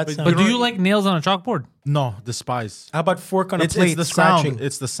 Yeah. That's But, not- But do you like nails on a chalkboard? No, despise. How about fork on a It's plate the scratching? sound.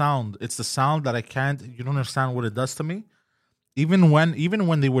 It's the sound. It's the sound that I can't. You don't understand what it does to me. Even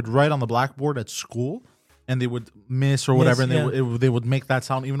when they would write on the blackboard at school, and they would miss or whatever, Miss, and they would make that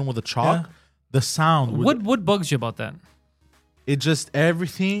sound even with the chalk. Yeah. The sound. What bugs you about that? It just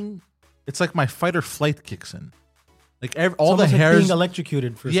everything. It's like my fight or flight kicks in. Like all It's the almost like hairs. being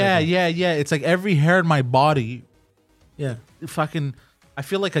electrocuted for a second. Yeah. It's like every hair in my body. Yeah. Fucking. I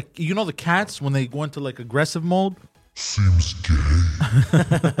feel like the cats when they go into like aggressive mode. Seems gay.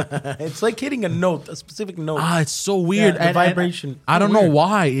 It's like hitting a specific note. It's so weird. the vibration. I don't Weird. know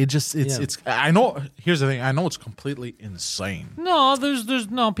why. It's Yeah. I know. Here's the thing. I know it's completely insane. No, there's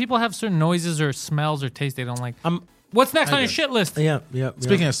no. People have certain noises or smells or tastes they don't like. What's next on your shit list? Yeah.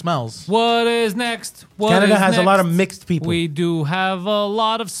 Speaking of smells, What is next? What Canada is has a lot of next? mixed people. We do have a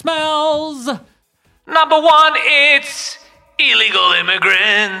lot of smells. Number 1, it's illegal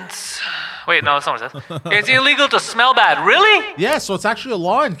immigrants. Wait, no, that's not what it says. It's illegal to smell bad. Really? yeah. So it's actually a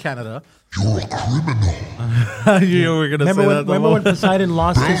law in Canada. You're a criminal. You were gonna Remember when Poseidon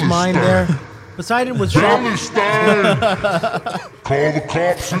lost his mind there? Poseidon was shocked. Palestine! Call the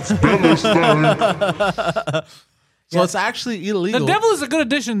cops, it's Palestine. So it's actually The illegal. devil is a good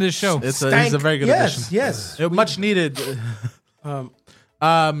addition to this show. It's a very good addition. Yes. Much needed. So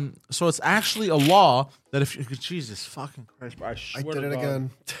it's actually a law that if you Jesus fucking Christ, bro, I I swear did to it God. again.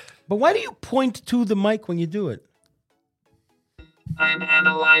 But why do you point to the mic when you do it? I'm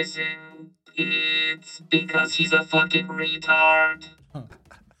analyzing it because he's a fucking retard.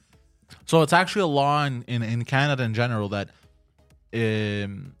 So it's actually a law in Canada in general that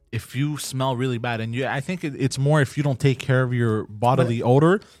if you smell really bad, and I think it's more if you don't take care of your bodily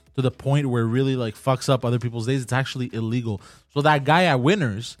odor to the point where it really like fucks up other people's days, it's actually illegal. So that guy at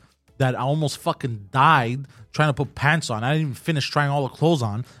Winners that I almost fucking died trying to put pants on. I didn't even finish trying all the clothes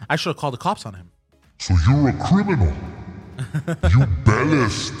on. I should have called the cops on him. So you're a criminal. You belly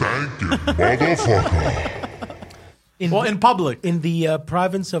stankin' motherfucker. In public. In the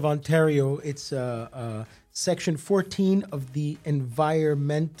province of Ontario, it's Section 14 of the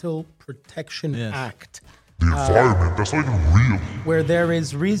Environmental Protection Yes. Act, The environment, that's not even real. where there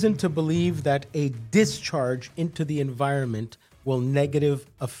is reason to believe that a discharge into the environment will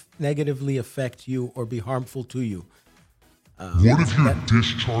negatively affect you or be harmful to you. What if you're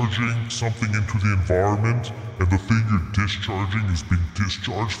discharging something into the environment and the thing you're discharging is being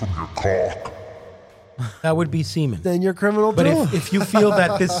discharged from your cock? That would be semen. Then you're criminal But too. if you feel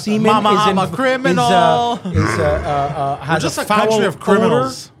that this semen Mama, is I'm a criminal. has just a a country foul of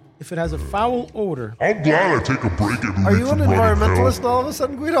criminals. odor, if it has a foul odor, I'm glad I take a break every Are week you an from running environmentalist hell. all of a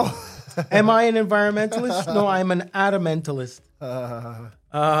sudden, Guido? am I an environmentalist? No, I'm an adamentalist. Well,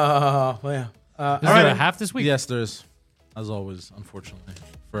 yeah. Is there a half this week? Yes, there's. As always, unfortunately,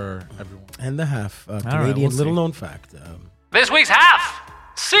 for everyone. And the half right, Canadian we'll little see. known fact. This week's half.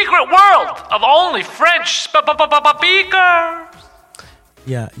 Secret world of only French speakers.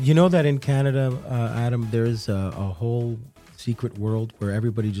 Yeah, you know that in Canada, Adam, there's a whole secret world where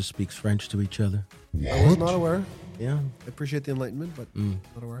everybody just speaks French to each other. I was not aware. Yeah. I appreciate the enlightenment, but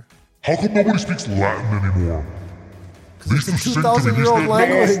not aware. How come nobody speaks Latin anymore? Because it's a 2,000-year-old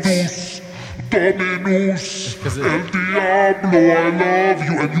language. Dominus, El Diablo, I love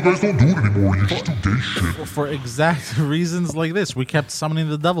you. And you guys don't do it anymore. You just do gay shit. For exact reasons like this, we kept summoning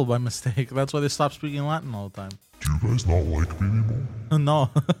the devil by mistake. That's why they stopped speaking Latin all the time. Do you guys not like me anymore? No.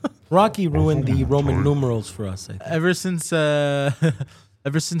 Rocky ruined the Roman numerals for us, I think.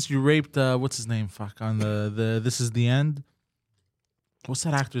 ever since you raped what's his name? Fuck, on the This Is the End. What's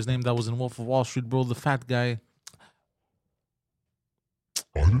that actor's name that was in Wolf of Wall Street, bro? The fat guy.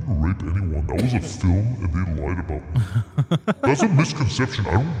 I didn't rape anyone. That was a film and they lied about me. That's a misconception.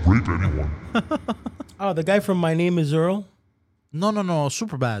 I don't rape anyone. Oh, the guy from My Name is Earl? No,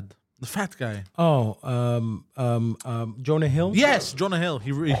 super bad. The fat guy. Oh, Jonah Hill? Yes, Jonah Hill. I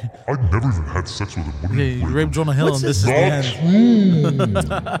never even had sex with him. What do Yeah, you you rape? raped Jonah Hill, What's and this is Not the end.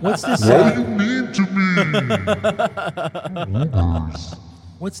 true. What's this? Why are you mean to me? Ubers.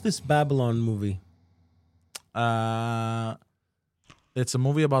 What's this Babylon movie? It's a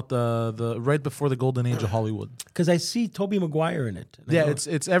movie about the right before the golden age of Hollywood. Because I see Tobey Maguire in it. And I Yeah, go,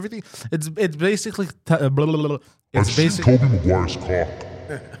 it's everything. It's basically blah, blah, blah. I've It's seen basically Tobey Maguire's cock.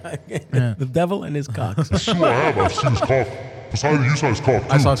 the devil and his cocks. That's true, I have. I've seen his cock. Poseidon, you saw his cock, too.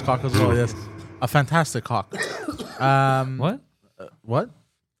 I saw his cock as well. Yes, a fantastic cock. What? What?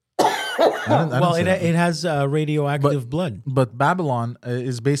 I didn't Well, say that. it has radioactive blood. But Babylon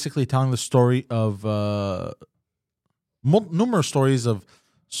is basically telling the story of numerous stories of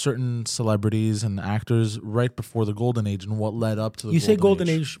certain celebrities and actors right before the golden age and what led up to the You say golden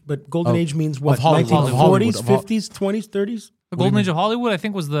age, but golden age means what? Hollywood. 1940s, Of Hollywood. 50s, 20s, 30s? The golden age of Hollywood, I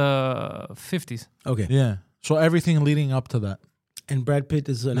think, was the 50s. Okay. Yeah. So everything leading up to that. And Brad Pitt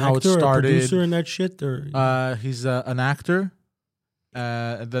is an How it actor or a started. producer in that shit? Or He's an actor.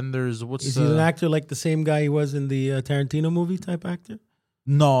 And then there's what's is he an actor like the same guy he was in the Tarantino movie type actor?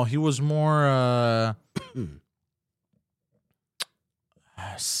 No, he was more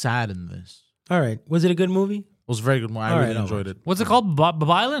sad in this. All right. Was it a good movie? It was a very good one. I All really right, enjoyed it. What's it called?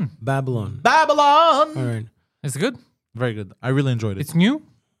 Babylon? Babylon. Babylon. All right. Is it good? Very good. I really enjoyed it. It's new?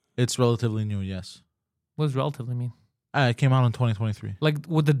 It's relatively new. Yes. What does relatively mean? It came out in 2023. Like,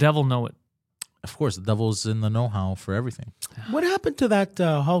 would the devil know it? Of course, the devil's in the know-how for everything. What happened to that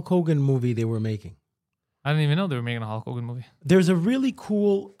Hulk Hogan movie they were making? I didn't even know they were making a Hulk Hogan movie. There's a really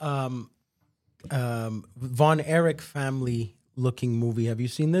cool Von Erich family looking movie. Have you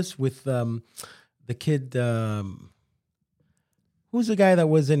seen this with the kid? Who's the guy that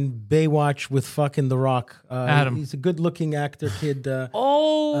was in Baywatch with fucking The Rock? Adam. He's a good looking actor kid. He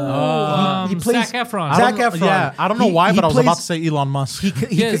plays- Zac Efron. Zac Efron. Yeah, I don't know why, He but I was plays- about to say Elon Musk.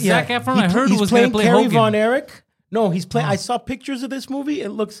 Yeah, Zac Efron, I heard, he's was gonna playing play Kerry Hogan. Von Erich. No, he's playing. I saw pictures of this movie. It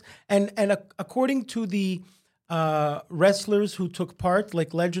looks according to the wrestlers who took part,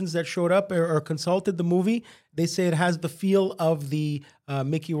 like legends that showed up or consulted the movie, they say it has the feel of the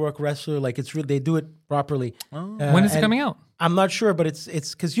Mickey Rourke wrestler. Like it's real. They do it properly. When is it and coming out? I'm not sure, but it's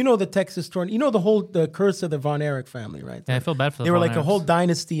because you know the Texas tornado. You know the curse of the Von Erich family, right? Yeah, I feel bad for the They were Von like a Erichs. whole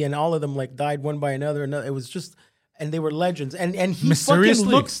dynasty, and all of them like died one by another. And it was just, and they were legends. And he fucking Mysteriously?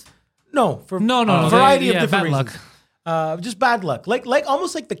 looks for No, a variety of different bad reasons. luck. Just bad luck, like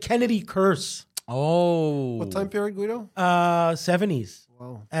almost like the Kennedy curse, Oh. What time period, 70s.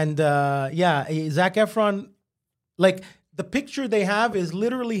 Wow. And Zac Efron, like the picture they have is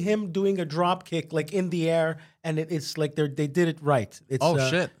literally him doing a drop kick like in the air, and it's like they did it right. It's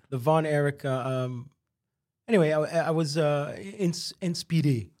Shit. the Von Erich. Anyway, I was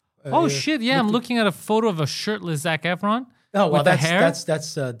inspiré. Oh shit! Yeah, I'm looking at a photo of a shirtless Zac Efron. Oh well, with the hair. that's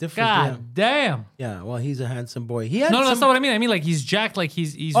different. God damn! Yeah, well, he's a handsome boy. He had No, that's some- not what I mean. I mean like he's jacked. Like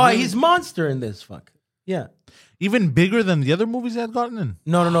he's. Oh, really- he's monster in this. Fuck. Yeah. Even bigger than the other movies that gotten in.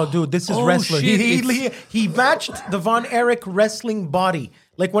 No, dude. This is Oh, wrestler. shit, He matched the Von Erich wrestling body.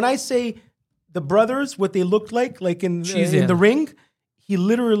 Like when I say the brothers, what they looked like in Jeez, the ring, he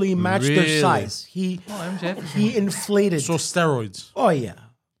literally matched their Really? size. He inflated. So steroids. Oh yeah,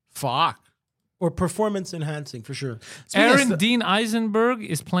 Fuck. or performance enhancing for sure. Aaron Dean Eisenberg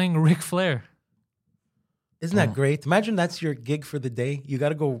is playing Ric Flair. Isn't that great? Imagine that's your gig for the day. You got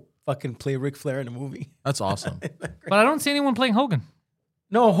to go fucking play Ric Flair in a movie. That's awesome. But I don't see anyone playing Hogan.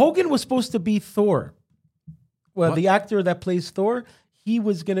 No, Hogan was supposed to be Thor. Well, the actor that plays Thor, he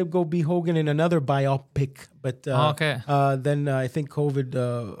was gonna go be Hogan in another biopic, but Okay. Then I think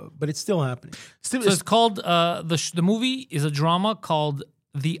COVID, but it's still happening. So it's called the movie is a drama called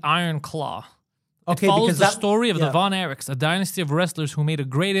The Iron Claw. Okay, It follows because the that- story of the yeah. Von Erichs, a dynasty of wrestlers who made a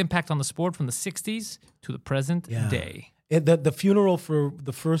great impact on the sport from the 60s to the present day. The funeral for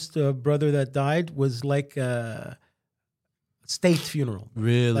the first brother that died was like a state funeral.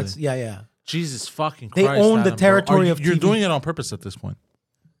 Really? That's yeah. Jesus fucking They Christ. own the Adam, bro. territory of You're TV. doing it on purpose at this point.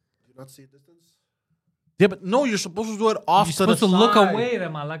 Do you not see a distance? Yeah, but no, you're supposed to do it off You're to the supposed to look side. away,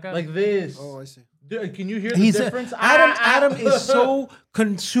 Malaka. Like this. Oh, I see. Dude, can you hear He's the difference? Adam is so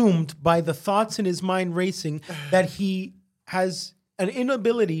consumed by the thoughts in his mind racing that he has an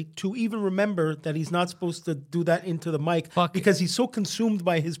inability to even remember that he's not supposed to do that into the mic Fuck. because he's so consumed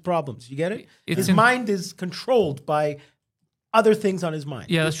by his problems. You get it? It's His in- mind is controlled by other things on his mind.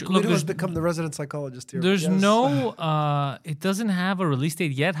 Yeah, that's true. Look, Look, has there's, become the resident psychologist here. there's Yes. no, it doesn't have a release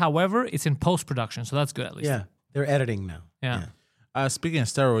date yet. However, it's in post production, so that's good at least. Yeah. They're editing now. Yeah. Speaking of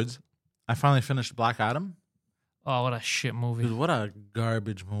steroids, I finally finished Black Adam. Oh, what a shit movie. Dude, what a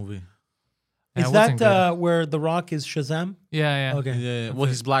garbage movie. Yeah, Is it wasn't that where The Rock is Shazam? Yeah, yeah. Okay. Yeah, well,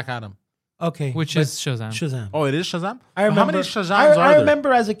 he's Black Adam. Okay. Which but is Shazam. Shazam. Oh, it is Shazam? I remember, How many Shazams I are there?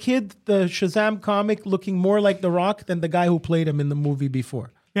 remember as a kid the Shazam comic looking more like The Rock than the guy who played him in the movie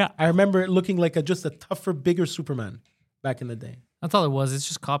before. Yeah. I remember it looking like just a tougher, bigger Superman back in the day. That's all it was. It's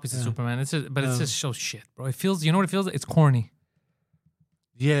just copies of Superman. It's just so shit, bro. It feels, you know what it feels like? It's corny.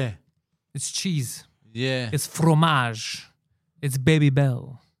 Yeah. It's cheese. Yeah. It's fromage. It's Baby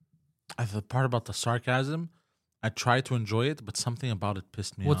Bell. The part about the sarcasm, I tried to enjoy it, but something about it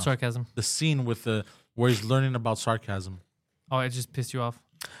pissed me What off. sarcasm? The scene with where he's learning about sarcasm. Oh, it just pissed you off.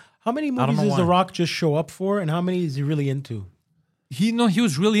 How many don't movies know does The why. Rock just show up for, and how many is he really into? He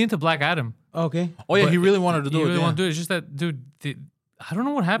was really into Black Adam. Okay. Oh, yeah, But he really wanted to do He it. really yeah. wanted to do it. It's just that, dude, I don't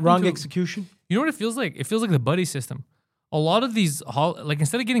know what happened. Wrong to, execution. You know what it feels like? It feels like the buddy system. A lot of these, like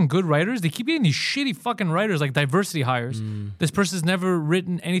instead of getting good writers, they keep getting these shitty fucking writers, like diversity hires. This person's never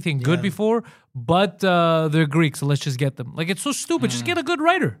written anything good before, but they're Greek, so let's just get them. Like it's so stupid. Just get a good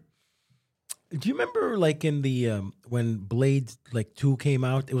writer. Do you remember, like in the when Blade 2 came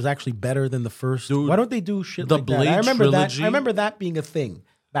out, it was actually better than the first? Dude, Why don't they do shit the like that? Blade I remember that. trilogy- I remember that being a thing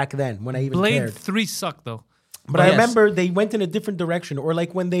back then when I even Blade cared. 3 sucked though. But I Yes. remember they went in a different direction, or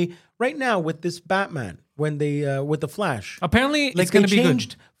like when they right now with this Batman, when they with the Flash, Apparently, like it's going they to be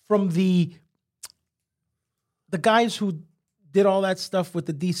changed good. from the guys who did all that stuff with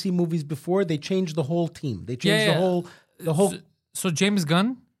the DC movies before. They changed the whole team. They changed Yeah, the whole. So James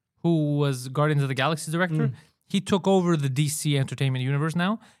Gunn, who was Guardians of the Galaxy director, he took over the DC Entertainment Universe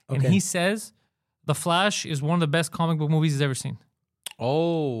now, and Okay. he says The Flash is one of the best comic book movies he's ever seen.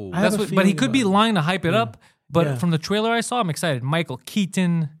 Oh. I have That's a what, but he feeling could be about it. lying to hype it up. But Yeah. from the trailer I saw, I'm excited. Michael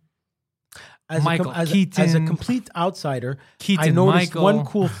Keaton. As Michael as Keaton. a complete outsider, I Keaton noticed Michael, one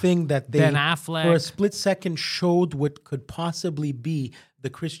cool thing that they, Ben Affleck. for a split second, showed what could possibly be the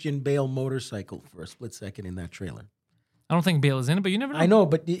Christian Bale motorcycle for a split second in that trailer. I don't think Bale is in it, but you never know. I know,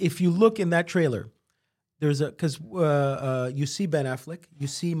 but if you look in that trailer, there's because you see Ben Affleck, you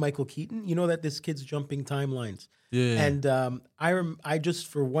see Michael Keaton, you know that this kid's jumping timelines. Yeah. And I just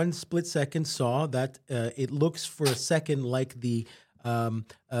for one split second saw that it looks for a second like the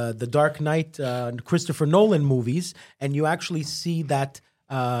Dark Knight Christopher Nolan movies, and you actually see that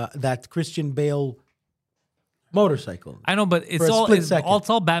that Christian Bale motorcycle. I know, but For it's a all split it's, second.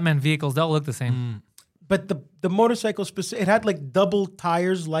 all Batman vehicles. They all look the same. But the motorcycle it had like double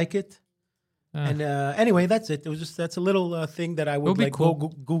tires like it. And anyway, that's it. It was just that's a little thing that I would be like cool. go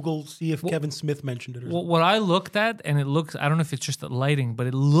Google see if Kevin Smith mentioned it or something. What I looked at, and it looks, I don't know if it's just the lighting, but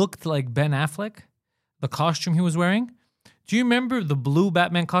it looked like Ben Affleck, the costume he was wearing. Do you remember the blue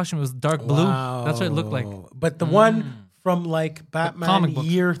Batman costume? It was dark blue. That's what it looked like But the one from like Batman comic books.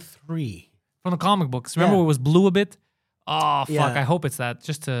 year 3. from the comic books. Remember Yeah. it was blue a bit? Oh, fuck. Yeah. I hope it's that.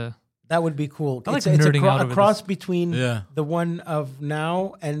 Just to... That would be cool. I like it's nerding out a over cross this. between Yeah. the one of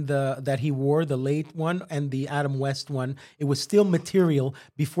now and the that he wore, the late one, and the Adam West one. It was still material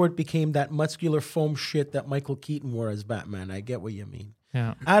before it became that muscular foam shit that Michael Keaton wore as Batman. I get what you mean.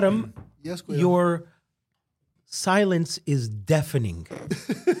 Yeah. Adam, Yes, Guido. your silence is deafening.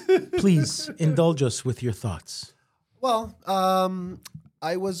 Please indulge us with your thoughts. Well,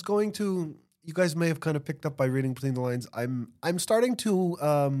 I was going to. You guys may have kind of picked up by reading between the lines. I'm starting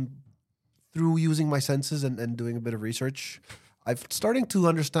to, through using my senses and doing a bit of research, I'm starting to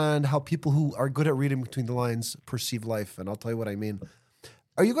understand how people who are good at reading between the lines perceive life, and I'll tell you what I mean.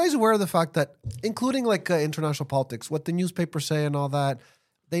 Are you guys aware of the fact that, including like international politics, what the newspapers say and all that,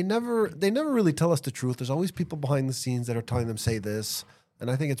 they never really tell us the truth. There's always people behind the scenes that are telling them say this, and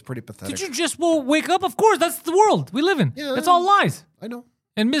I think it's pretty pathetic. Did you just wake up? Of course, that's the world we live in. Yeah. It's all lies I know.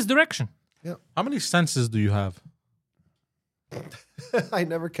 and misdirection. How many senses do you have? I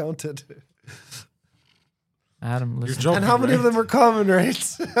never counted. Adam, You're listen. joking, And how many of right? them are common,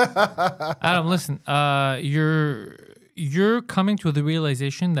 right? Adam, listen. You're coming to the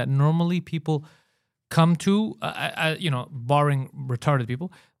realization that normally people come to, barring retarded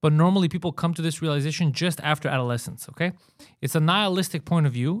people, but normally people come to this realization just after adolescence. Okay, it's a nihilistic point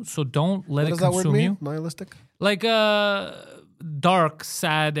of view, so don't let What it does that word consume mean? you. Nihilistic? Like dark,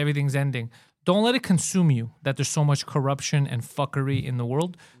 sad, everything's ending. Don't let it consume you that there's so much corruption and fuckery in the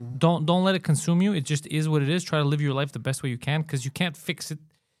world. Don't let it consume you. It just is what it is. Try to live your life the best way you can because you can't fix it.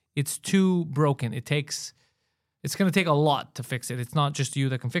 It's too broken. It's going to take a lot to fix it. It's not just you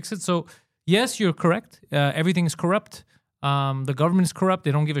that can fix it. So yes, you're correct. Everything is corrupt. The government is corrupt.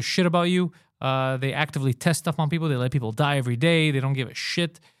 They don't give a shit about you. They actively test stuff on people. They let people die every day. They don't give a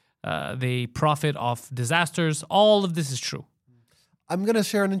shit. They profit off disasters. All of this is true. I'm going to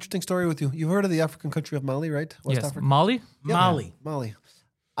share an interesting story with you. You've heard of the African country of Mali, right? West Yes, Africa? Mali. Yeah. Mali. Mali.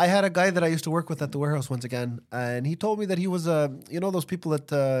 I had a guy that I used to work with at the warehouse once again, and he told me that he was, those people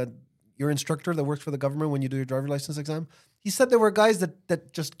that your instructor that works for the government when you do your driver's license exam. He said there were guys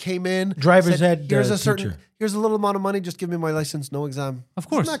that just came in. Driver's said, ed, Here's a teacher. here's a little amount of money. Just give me my license, no exam. Of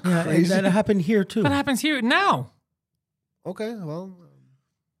course. Isn't that Yeah, and crazy? that happened here too. That happens here now. Okay, well,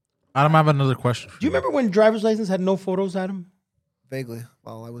 Adam, I have another question for Do you remember when driver's license had no photos, Adam? vaguely.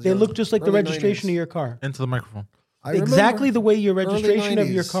 Well, I was. They young. looked just like the Early registration 90s. of your car. Into the microphone. I Exactly remember. the way your Early registration of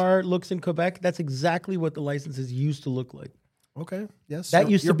your 90s. car looks in Quebec. That's exactly what the licenses used to look like. Okay, yes. That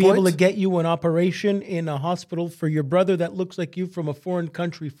Your- used to your be able to point? get you an operation in a hospital for your brother that looks like you from a foreign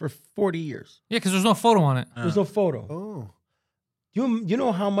country for 40 years. Yeah, because there's no photo on it. There's no photo. Oh. You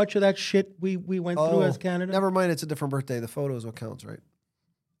know how much of that shit we went through as Canada? Never mind, it's a different birthday. The photo is what counts, right?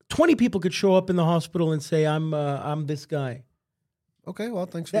 20 people could show up in the hospital and say, I'm this guy. Okay, well,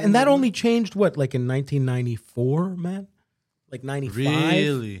 thanks for And that letting me only changed, what, like in 1994, man? Like 95?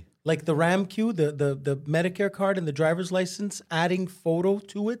 Really? Like the RAMQ, the Medicare card and the driver's license, adding photo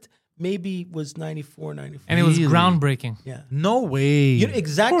to it, maybe was 94, 95. And it was Really? groundbreaking. Yeah. No way. You know,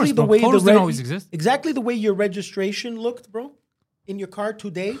 exactly course, the but way photos the didn't always exist. Exactly the way your registration looked, bro, in your car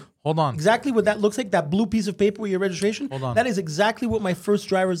today. Hold on. Exactly what that looks like. That blue piece of paper with your registration. Hold on. That is exactly what my first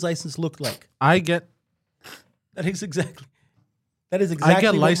driver's license looked like. I get That is exactly. That is exactly. I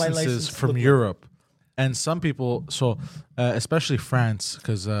get what my licenses license from looked like. Europe, and some people, especially France,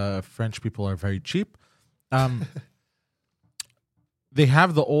 because French people are very cheap. They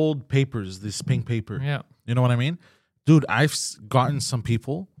have the old papers, this pink paper. Yeah. You know what I mean, dude? I've gotten some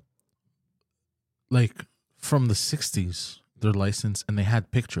people like from the '60s their license, and they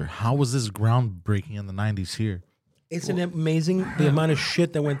had picture. How was this groundbreaking in the '90s here? Isn't it amazing the amount of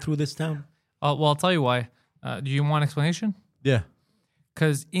shit that went through this town? Well, I'll tell you why. Do you want explanation? Yeah.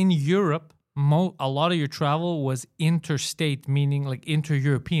 Because in Europe, a lot of your travel was interstate, meaning like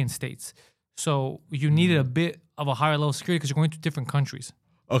inter-European states. So you needed a bit of a higher level of security because you're going to different countries.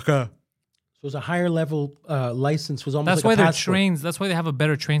 Okay. So it was a higher level license. Was almost That's like why a their passport. trains. That's why they have a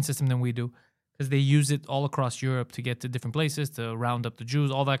better train system than we do, because they use it all across Europe to get to different places, to round up the Jews,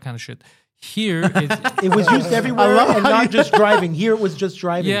 all that kind of shit. Here, it's, It was used everywhere and not just driving. Here it was just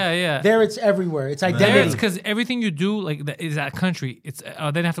driving. Yeah, yeah. There it's everywhere. It's there identity. it's because everything you do like is that country. It's they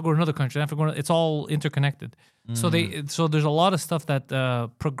don't have to go to another country. They have to go. It's all interconnected. So there's a lot of stuff that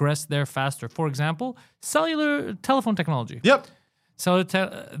progressed there faster. For example, cellular telephone technology. Yep.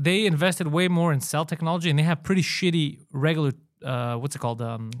 They invested way more in cell technology, and they have pretty shitty regular. What's it called?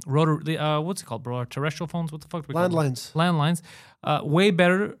 What's it called, bro? Terrestrial phones. What the fuck? Do we call them? Landlines. Landlines. Way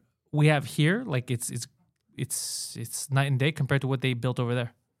better. We have here, like it's it's night and day compared to what they built over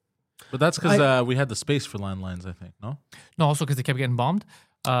there. But that's because we had the space for landlines, I think. No. No, also because they kept getting bombed.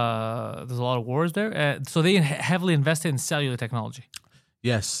 There's a lot of wars there, so they heavily invested in cellular technology.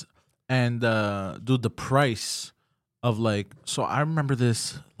 Yes, and dude, the price of so I remember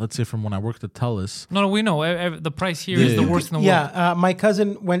this. Let's say from when I worked at TELUS. No, we know the price here is the worst in the world. Yeah, my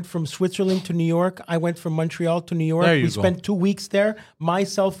cousin went from Switzerland to New York. I went from Montreal to New York. There you we go. spent 2 weeks there. My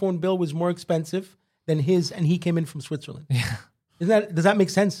cell phone bill was more expensive than his, and he came in from Switzerland. Yeah, does that make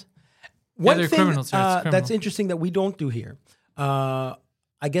sense? One they're thing criminals here. It's criminal. that's interesting that we don't do here, I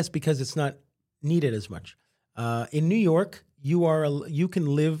guess because it's not needed as much. In New York, you can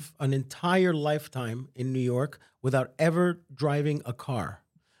live an entire lifetime in New York without ever driving a car.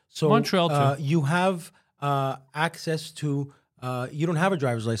 So Montreal too. You have access to. You don't have a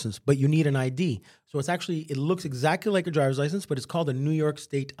driver's license, but you need an ID. So it looks exactly like a driver's license, but it's called a New York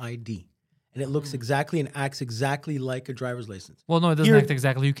State ID. And it looks exactly and acts exactly like a driver's license. Well, no, it doesn't Here- act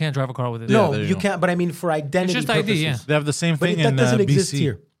exactly. You can't drive a car with it. No, there you you go. can't. But I mean, for identity It's just ID, purposes. yeah. They have the same But thing that in doesn't BC. exist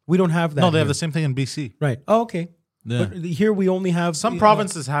here. We don't have that. No, they have here. the same thing in BC. Right. Oh, okay. Yeah. But here we only have Some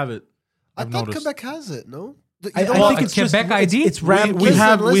provinces have it. I I've thought noticed. Quebec has it. No, I Well, think it's Quebec just ID? It's RAM. We Listen,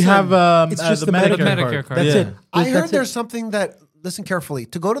 have listen. It's just the the Medicare card. That's Yeah. it. I heard That's there's it. something that. Listen carefully.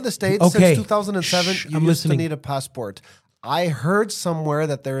 To go to the States Okay. since 2007, Shh, you I'm used listening. to need a passport. I heard somewhere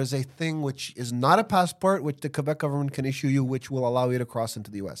that there is a thing which is not a passport, which the Quebec government can issue you, which will allow you to cross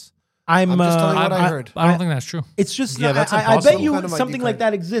into the U.S. I'm just telling you what I heard. I don't think that's true. It's just Yeah, that's I bet impossible. you Kind of ID something like card.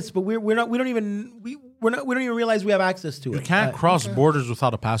 that exists, but we don't even realize we have access to it. You can't cross borders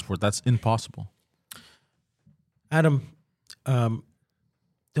without a passport. That's impossible. Adam,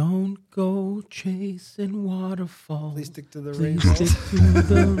 don't go chasing waterfalls. Please stick to the Please rainbow. stick to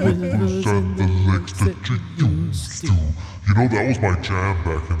the rivers Send and the the legs that you used to. You know, that was my jam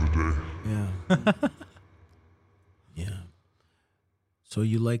back in the day. Yeah. Yeah. So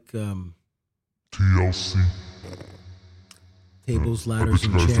you like TLC. tables, I ladders, bet you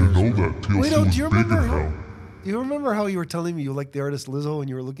and guys didn't chairs? know that. TLC Wait, do was you big in remember hell. how? Do you remember how you were telling me you like the artist Lizzo and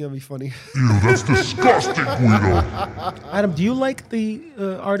you were looking at me funny? Ew, that's disgusting, Guido. Adam, do you like the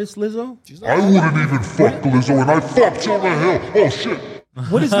artist Lizzo? I wouldn't even fuck Lizzo, and I fucked Jonah Hill. Oh, shit.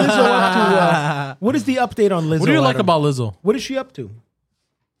 What is Lizzo up to? What is the update on Lizzo? What do you like Adam? about Lizzo? What is she up to?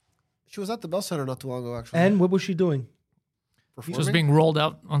 She was at the Bell Center not too long ago, actually. And what was she doing? Just being rolled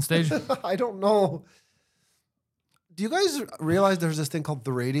out on stage. I don't know. Do you guys realize there's this thing called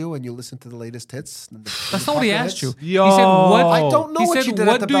the radio and you listen to the latest hits? That's not what he asked you. Yo. He said what? I don't know he what said she did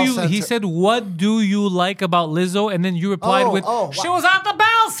what at the do Bell you? Center. He said what do you like about Lizzo? And then you replied with she was at the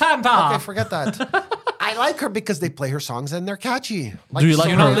Bell Center. Okay, forget that. I like her because they play her songs and they're catchy. Do you like some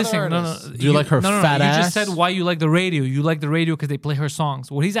You're her? not other listening. No, no. artists. Do you like her fat You ass? just said why you like the radio. You like the radio because they play her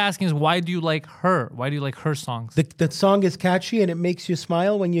songs. What he's asking is why do you like her? Why do you like her songs? The song is catchy and it makes you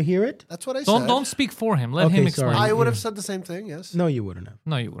smile when you hear it? That's what I Don't said. don't speak for him. Let Okay, him explain. sorry. I would have said the same thing, yes. No, you wouldn't have.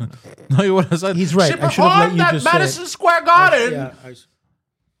 No, you wouldn't. No, you would have said. He's right. She I should have let performed you at just say it. Madison Square Garden Yeah,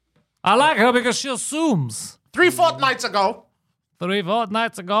 I like her because she assumes. 3 fortnights ago. 3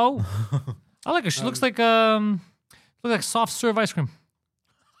 fortnights ago. I like her. She looks like soft serve ice cream.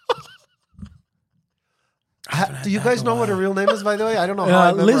 Do you guys know what her real name is, by the way? I don't know how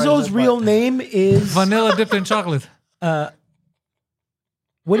I memorized Lizzo's it, real but- name is... Vanilla dipped in chocolate.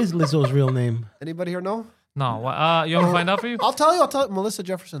 What is Lizzo's real name? Anybody here know? No. You want me to find out for you? I'll tell you. Melissa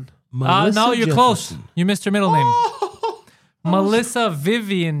Jefferson. Melissa No, you're close. Jefferson. You missed her middle name. Melissa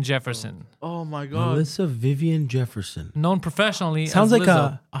Vivian Jefferson. Oh my god. Melissa Vivian Jefferson. Known professionally Sounds as like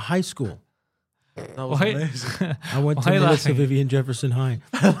Lizzo. a high school. That was Why- amazing. I went to Why Melissa laughing? Vivian Jefferson High.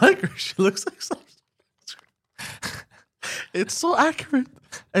 I like her. She looks like some. It's so accurate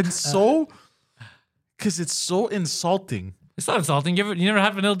and so, because it's so insulting. It's not insulting. You never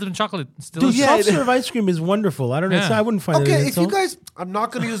had vanilla dipped in chocolate. It's Dude, delicious. soft serve ice cream is wonderful. I don't know. Yeah. I wouldn't find it Okay, an if you insult. guys, I'm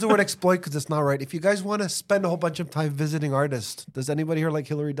not going to use the word exploit because it's not right. If you guys want to spend a whole bunch of time visiting artists, does anybody here like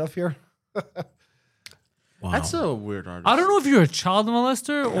Hillary Duff here? Wow. That's a weird artist. I don't know if you're a child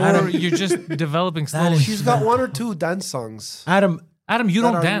molester or you're just developing slowly. She's got 1 or 2 dance songs. Adam, You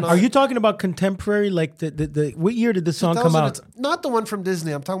don't that are dance. not- are you talking about contemporary? Like the what year did the song come 2000, out? it's not the one from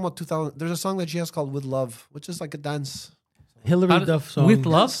Disney. I'm talking about 2000. There's a song that she has called "With Love," which is like a dance. Hillary Duff song. With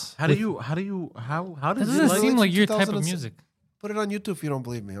love? How does That it doesn't like seem like your type of 2006. music. Put it on YouTube if you don't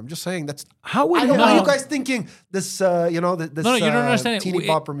believe me. I'm just saying that's. How would I don't No. know you guys thinking this. This No, you don't understand it. teeny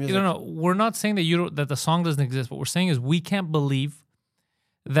bopper music. No, we're not saying that the song doesn't exist. What we're saying is we can't believe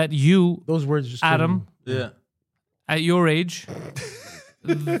that you, those words just Adam, Yeah. at your age,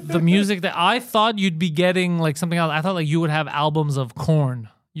 the music that I thought you'd be getting like something else. I thought like you would have albums of Korn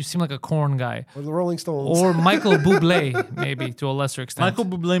You seem like a corn guy. Or the Rolling Stones. Or Michael Bublé, maybe to a lesser extent. Michael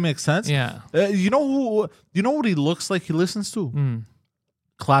Bublé makes sense. Yeah. You know what he looks like he listens to?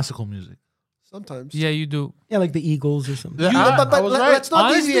 Classical music. Sometimes. Yeah, you do. Yeah, like the Eagles or something. But let's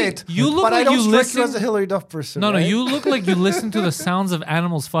not Honestly, deviate. you look but like I don't you strike listen. you as a Hillary Duff person. No, right? you look like you listen to the sounds of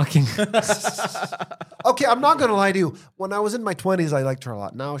animals fucking. Okay, I'm not gonna lie to you. When I was in my 20s, I liked her a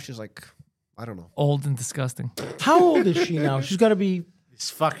lot. Now she's like, I don't know. Old and disgusting. How old is she now? She's got to be He's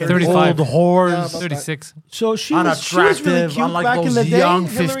fucking 35. old whores. Yeah, but- 36. so she was really Unattractive, cute unlike back in those the day. young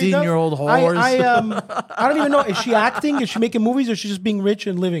Hillary Duff. 15-year-old whores. I don't even know. Is she acting? Is she making movies? Or is she just being rich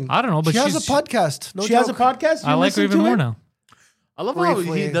and living? I don't know, but She has she's, a podcast. No she has a joke. podcast. I You like her listen even to more it? now. I love how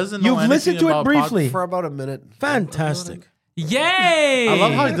Briefly. he doesn't know You've anything listened to it about briefly. For about a minute. Fantastic. Yay! I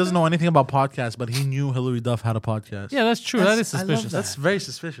love how he doesn't know anything about podcasts, but he knew Hillary Duff had a podcast. Yeah, that's true. That is I love suspicious. that. That's very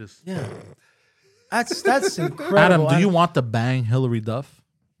suspicious. Yeah. That's incredible. Adam, do you want to bang Hillary Duff?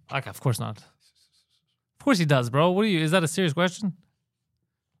 Like, of course not. Of course he does, bro. What are you? Is that a serious question?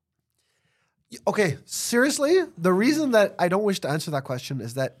 Okay, seriously, the reason that I don't wish to answer that question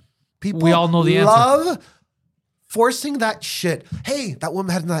is that people We all know the answer. love forcing that shit. Hey, that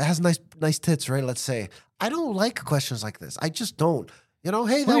woman has nice tits, right? Let's say. I don't like questions like this. I just don't. You know,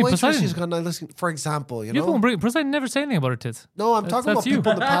 hey, that Wait, waitress, Poseidon. she's gonna listen. For example, you You know. don't bring. Plus, I never say anything about her tits. No, I'm talking about that's you.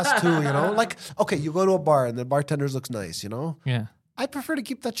 people in the past too. You know, like okay, you go to a bar and the bartender looks nice. You know, Yeah. I prefer to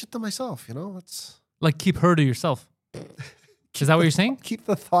keep that shit to myself. You know, let's Like, keep her to yourself. Is that what you're saying? keep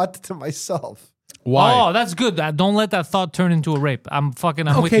the thought to myself. Why? Oh, that's good. Don't let that thought turn into a rape. I'm with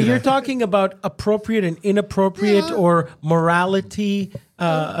Okay, you you're there. talking about appropriate and inappropriate or morality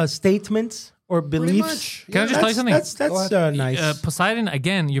statements or Pretty beliefs. much. Can I just tell you something? That's nice. Poseidon,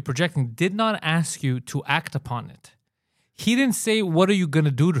 again, you're projecting, did not ask you to act upon it. He didn't say, what are you going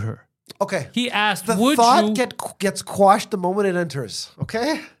to do to her? Okay. He asked, The would thought you... gets quashed the moment it enters.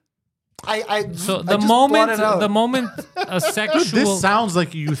 Okay. So I the just moment blot it out. a sexual... This sounds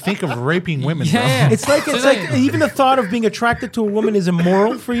like you think of raping women, Yeah, bro. yeah. It's like even the thought of being attracted to a woman is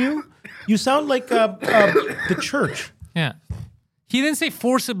immoral for you. You sound like the church. Yeah. He didn't say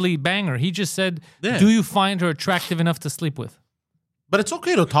forcibly bang her. He just said, Yeah. do you find her attractive enough to sleep with? But it's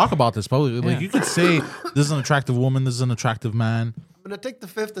okay to talk about this publicly. Like Yeah. you could say, "This is an attractive woman. This is an attractive man." I'm gonna take the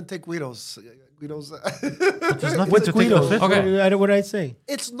fifth and take Guido's. There's nothing What's to take Guido? the fifth. Okay. What did I say?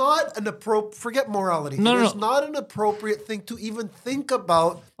 It's not an appropriate. Forget morality. No, no, It's no. not an appropriate thing to even think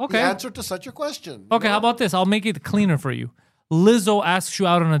about Okay. the answer to such a question. Okay, how about this? I'll make it cleaner for you. Lizzo asks you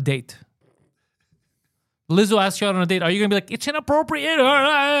out on a date. Lizzo asks you out on a date. Are you going to be like, it's inappropriate? Or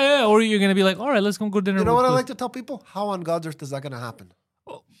are you going to be like, all right, let's go dinner. You know what I with- like to tell people? How on God's earth is that gonna happen?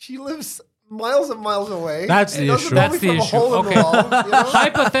 She lives miles and miles away. That's the It doesn't issue. know That's me the from a issue. hole in the Okay. wall, you know?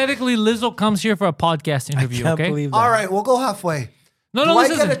 Hypothetically, Lizzo comes here for a podcast interview, Can't okay? believe that. All right, we'll go halfway. No, Do I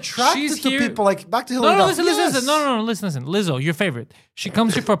listen, get listen. attracted She's to here- people like back to Hillary No, Duff? listen. Yes. No, listen. Lizzo, your favorite. She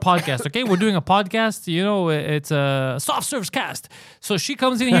comes here for a podcast, okay? We're doing a podcast. You know, it's a soft serves cast. So she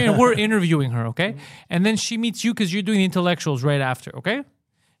comes in here and we're interviewing her, okay? And then she meets you because you're doing the intellectuals right after, okay?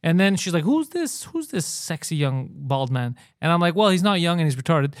 And then she's like, who's this sexy young bald man? And I'm like, well, he's not young and he's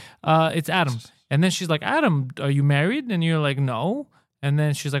retarded. It's Adam. And then she's like, Adam, are you married? And you're like, no. And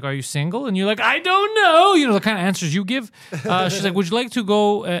then she's like, are you single? And you're like, I don't know. You know, the kind of answers you give. She's like, would you like to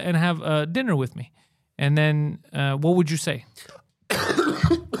go and have dinner with me? And then what would you say?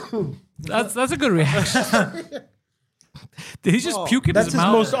 That's a good reaction. Did he just puke in That's his his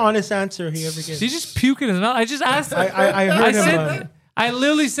mouth? most honest answer he ever Did gets. he just puke in his mouth? I just asked. I heard him. said, I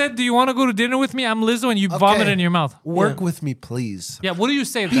literally said, do you want to go to dinner with me? I'm Lizzo, and you vomit in your mouth. Work with me, please. Yeah, what do you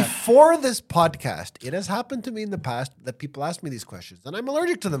say to that? Before this podcast, it has happened to me in the past that people ask me these questions, and I'm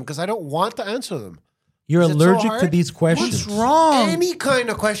allergic to them because I don't want to answer them. You're Is it so allergic to hard? these questions. What's wrong? Any kind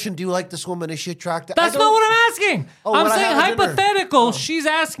of question. Do you like this woman? Is she attractive? That's not what I'm asking. Oh, I'm would I saying have a dinner? hypothetical. She's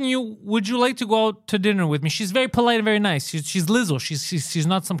asking you, would you like to go out to dinner with me? She's very polite and very nice. She's Lizzo. She's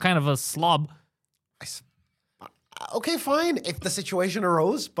not some kind of a slob. Okay, fine. If the situation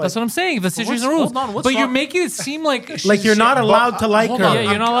arose, but That's what I'm saying. If the situation what's- arose, hold on, what's but you're wrong? making it seem like Like you're not allowed to like Hold her. on, Yeah,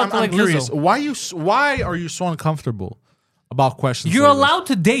 you're not allowed to I'm like curious. Lizzo. Why are you so uncomfortable about questions? You're like this? allowed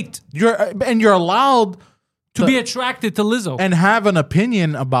to date, You're allowed to be attracted to Lizzo. and have an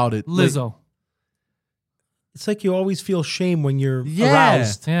opinion about it. Like, Lizzo. It's like you always feel shame when you're Yeah.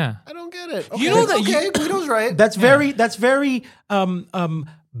 aroused. Yeah. I don't get it. Okay, You know that okay, Guido's right. That's very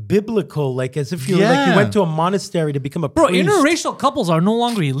biblical, like as if you like you Yeah. went to a monastery to become a Bro, priest. interracial couples are no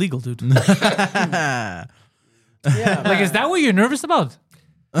longer illegal, dude. Yeah. Like, is that what you're nervous about?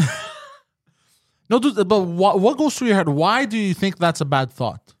 No, dude, but what goes through your head? Why do you think that's a bad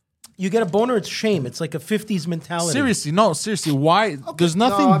thought? you get a boner, it's shame. It's like a 50s mentality. Seriously, why? There's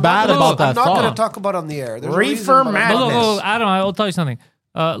nothing No, I'm bad not about gonna, that I'm not going thought. to talk about it on the air. There's a Reefer reason, but I'm madness. not- Look, Adam, I'll tell you something.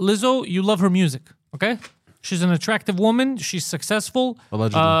 Lizzo, you love her music, okay? She's an attractive woman. She's successful.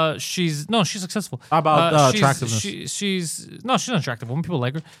 Allegedly. She's successful. How about she's- attractiveness? She's not an attractive woman. People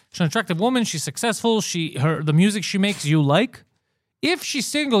like her. She's an attractive woman. She's successful. The music she makes you like. If she's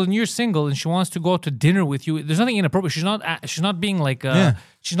single and you're single and she wants to go out to dinner with you, there's nothing inappropriate. She's not being like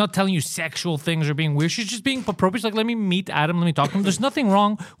she's not telling you sexual things or being weird. She's just being appropriate. She's like, let me meet Adam, let me talk to him. There's nothing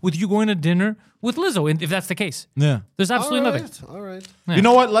wrong with you going to dinner with Lizzo, if that's the case. Yeah. There's absolutely nothing. All right. You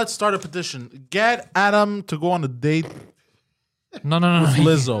know what? Let's start a petition. Get Adam to go on a date No. with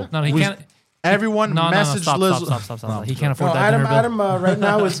Lizzo. No, he We- can't. Everyone No, message stop, Lizzo. Stop. He can't No, afford that dinner bill. Adam right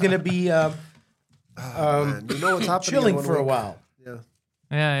now is going to be Man, you know what's happening chilling in for a 1 week. while,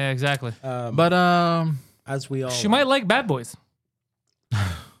 Yeah, exactly. But as we all. She might like Bad Boys.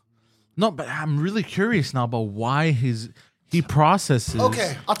 no, but I'm really curious now about why he processes.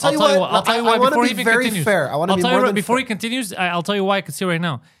 Okay, I'll tell you what. I'll tell you why I want to before he be even very continues. fair. I want to I'll be tell more you than before fair. he continues. I'll tell you why I can see right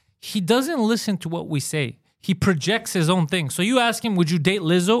now. He doesn't listen to what we say. He projects his own thing. So you ask him, "Would you date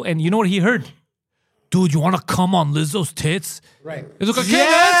Lizzo?" And you know what he heard? Dude, you want to come on Lizzo's tits? Right. He's like, I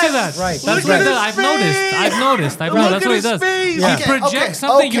can't answer that. Right. That's That's what he right. does. I've noticed. That's what he does. Yeah. He projects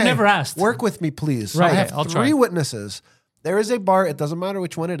something you never asked. Work with me, please. Right, I have I'll 3 try. witnesses. There is a bar. It doesn't matter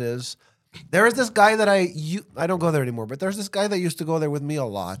which one it is. There is this guy that I don't go there anymore, but there's this guy that used to go there with me a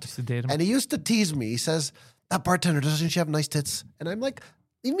lot. to date him. And he used to tease me. He says, that bartender, doesn't she have nice tits? And I'm like,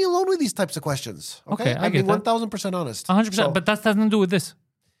 leave me alone with these types of questions. Okay. Okay, I I'm being get that. 1,000% honest. 100%. So- But that has nothing to do with this.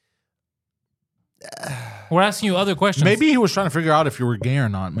 We're asking you other questions. Maybe he was trying to figure out if you were gay or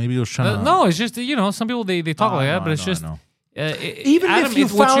not. Maybe he was trying to. No, it's just some people they talk like I that, know, but it's I know, just I know. Even Adam, if you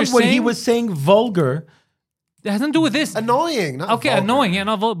what found you're what he saying, was saying vulgar, it has nothing to do with this. Annoying. Not Okay, vulgar. annoying,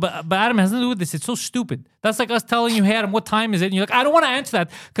 yeah, but Adam has nothing to do with this. It's so stupid. That's like us telling you, hey Adam, what time is it? And you're like, I don't want to answer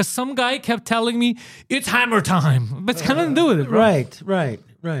that because some guy kept telling me it's hammer time. But it's got nothing to do with it, bro.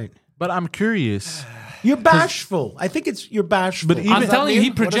 right. But I'm curious. You're bashful. I think you're bashful. But even- I'm that telling you, he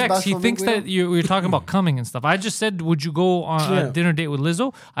mean? What does projects. He bashful thinks mean, that you're talking about coming and stuff. I just said, would you go on Yeah. a dinner date with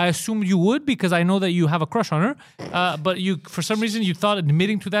Lizzo? I assumed you would because I know that you have a crush on her. But you, for some reason, you thought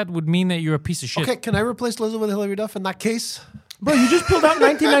admitting to that would mean that you're a piece of shit. Okay, can I replace Lizzo with Hillary Duff in that case? Bro, you just pulled out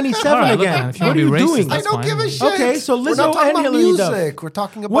 1997 All right, look, again. man, if you What are wanna you be racist, doing? that's I don't fine. give a shit. Okay, so We're Lizzo not talking and about Hillary Duff. music. We're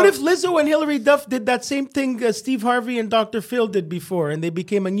talking about What if Lizzo and Hillary Duff did that same thing Steve Harvey and Dr. Phil did before, and they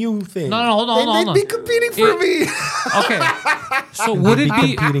became a new thing? No, hold on. they'd be competing for me? Okay. So would it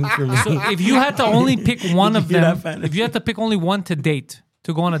be competing for me. So if you had to only pick one of Did you hear them, that, Fanny? if you had to pick only one to date,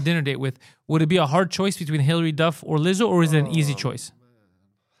 to go on a dinner date with, would it be a hard choice between Hillary Duff or Lizzo, or is it an easy choice?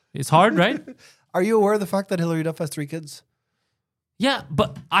 It's hard, right? Are you aware of the fact that Hillary Duff has 3 kids? Yeah,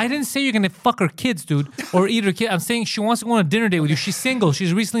 but I didn't say you're gonna fuck her kids, dude, or eat her kid. I'm saying she wants to go on a dinner date with you. She's single.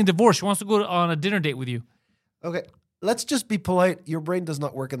 She's recently divorced. She wants to go on a dinner date with you. Okay, let's just be polite. Your brain does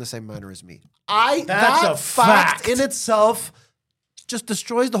not work in the same manner as me. That's that a fact. in itself just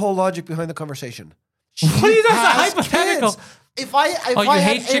destroys the whole logic behind the conversation. What are you doing? That's a Has hypothetical. kids. If I Oh, you had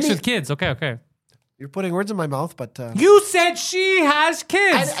hate chicks any- with kids. Okay. You're putting words in my mouth, but You said she has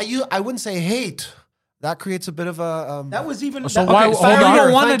kids. I wouldn't say hate. That creates a bit of a. That was even. So that- why- Okay, so hold you on.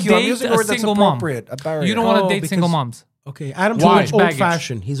 don't want Thank to you. I'm date using a a word that's single mom. appropriate, a barrier. You don't want Oh, to date because- single moms. Okay, Adam's Why? old Baggage.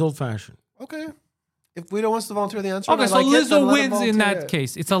 fashioned. He's old fashioned. Okay. If Guido wants to volunteer the answer, Okay, and so I like it, then Lizzo let him wins in volunteer that it.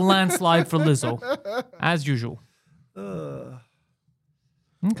 case. It's a landslide for Lizzo, as usual.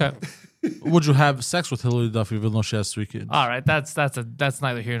 Okay. Would you have sex with Hillary Duff even though she has 3 kids? All right. That's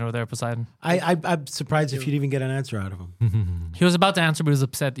neither here nor there, Poseidon. I'm surprised if you'd even get an answer out of him. He was about to answer, but he was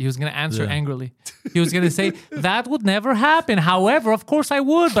upset. He was going to answer angrily. He was going to say, that would never happen. However, of course I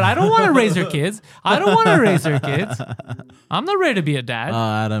would, but I don't want to raise her kids. I'm not ready to be a dad.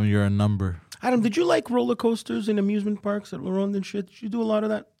 Adam, you're a number. Adam, did you like roller coasters in amusement parks at La Ronde and shit? Did you do a lot of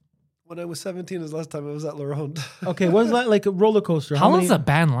that? When I was 17 is the last time I was at La Ronde. Okay, what was that like a roller coaster? How long many- does a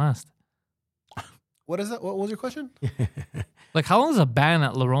ban last? What is that? What was your question? Like, how long does a ban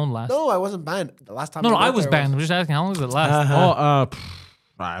at La Ronde last? No, I wasn't banned. The last time No, I I went was there banned. I'm just asking, how long does it last?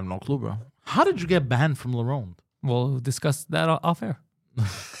 I have no clue, bro. How did you get banned from La Ronde? We'll discuss that off air.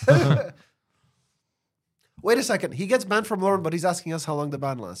 Wait a second. He gets banned from Lauren, but he's asking us how long the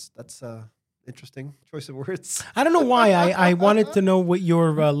ban lasts. That's interesting choice of words. I don't know why. I wanted to know what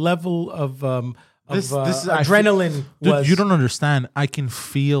your level of This is adrenaline Dude, was. you don't understand. I can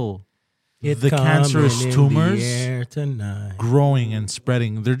feel It the coming cancerous in the tumors air tonight. growing and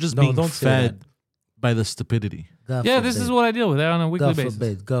spreading. They're just No, being don't say fed by the stupidity. God Yeah, this forbid. is what I deal with on a weekly God basis.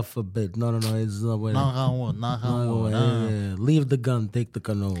 forbid. God forbid. No. It's not what. No. Yeah. Leave the gun. Take the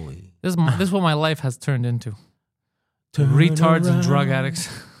cannoli. This is what my life has turned into. Turn Retards and drug around. addicts.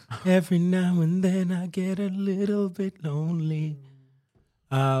 Every now and then I get a little bit lonely.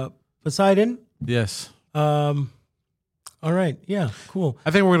 Poseidon. Yes. All right. Yeah. Cool.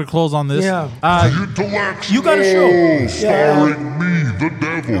 I think we're going to close on this. Yeah. The Intellectual, You got a show. starring me, the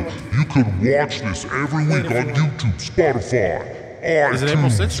devil. You can watch this every week on YouTube, Spotify, Is it April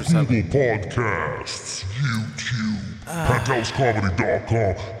 6th or 7th? Google Podcasts, YouTube,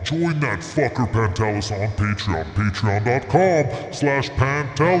 PantelisComedy.com. Join that fucker Pantelis on Patreon,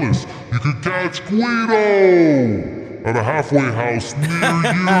 patreon.com/Pantelis. You can catch Guido at a halfway house near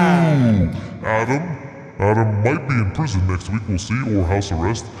you. Adam might be in prison next week, we'll see, or house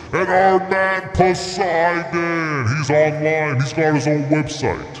arrest. And our man Poseidon, he's online, he's got his own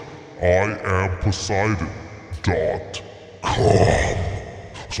website. IamPoseidon.com.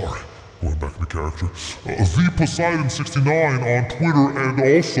 Sorry, going back into character. The Poseidon69 on Twitter and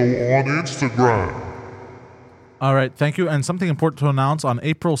also on Instagram. All right, thank you. And something important to announce, on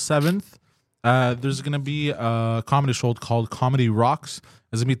April 7th, there's going to be a comedy show called Comedy Rocks.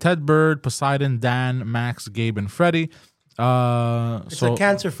 There's going to be Ted Bird, Poseidon, Dan, Max, Gabe, and Freddie. It's a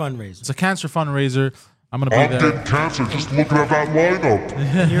cancer fundraiser. It's a cancer fundraiser. I'm going to be I'm there. dead cancer just looking at that lineup.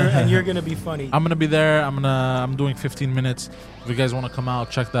 and you're gonna be funny. I'm going to be there. I'm doing 15 minutes. If you guys want to come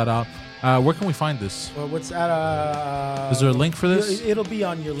out, check that out. Where can we find this? Well, what's at? Is there a link for this? It'll be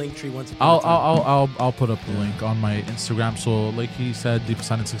on your link tree once. Upon a time. I'll put up the link on my Instagram. So like he said,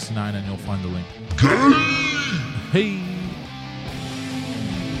 Poseidon69, and you'll find the link. Hey.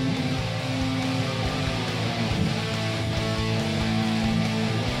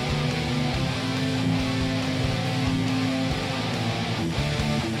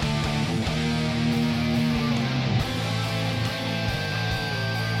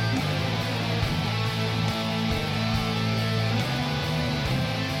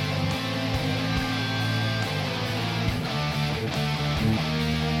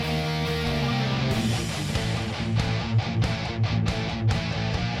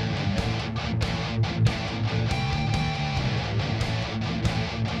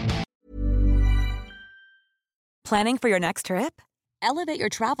 Planning for your next trip? Elevate your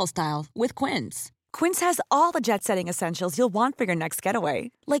travel style with Quince. Quince has all the jet-setting essentials you'll want for your next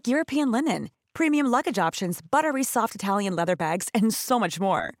getaway, like European linen, premium luggage options, buttery soft Italian leather bags, and so much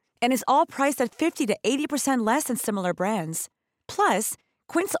more. And is all priced at 50 to 80% less than similar brands. Plus,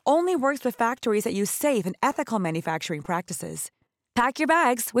 Quince only works with factories that use safe and ethical manufacturing practices. Pack your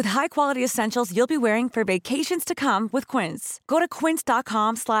bags with high-quality essentials you'll be wearing for vacations to come with Quince. Go to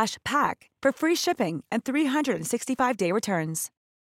quince.com/pack for free shipping and 365-day returns.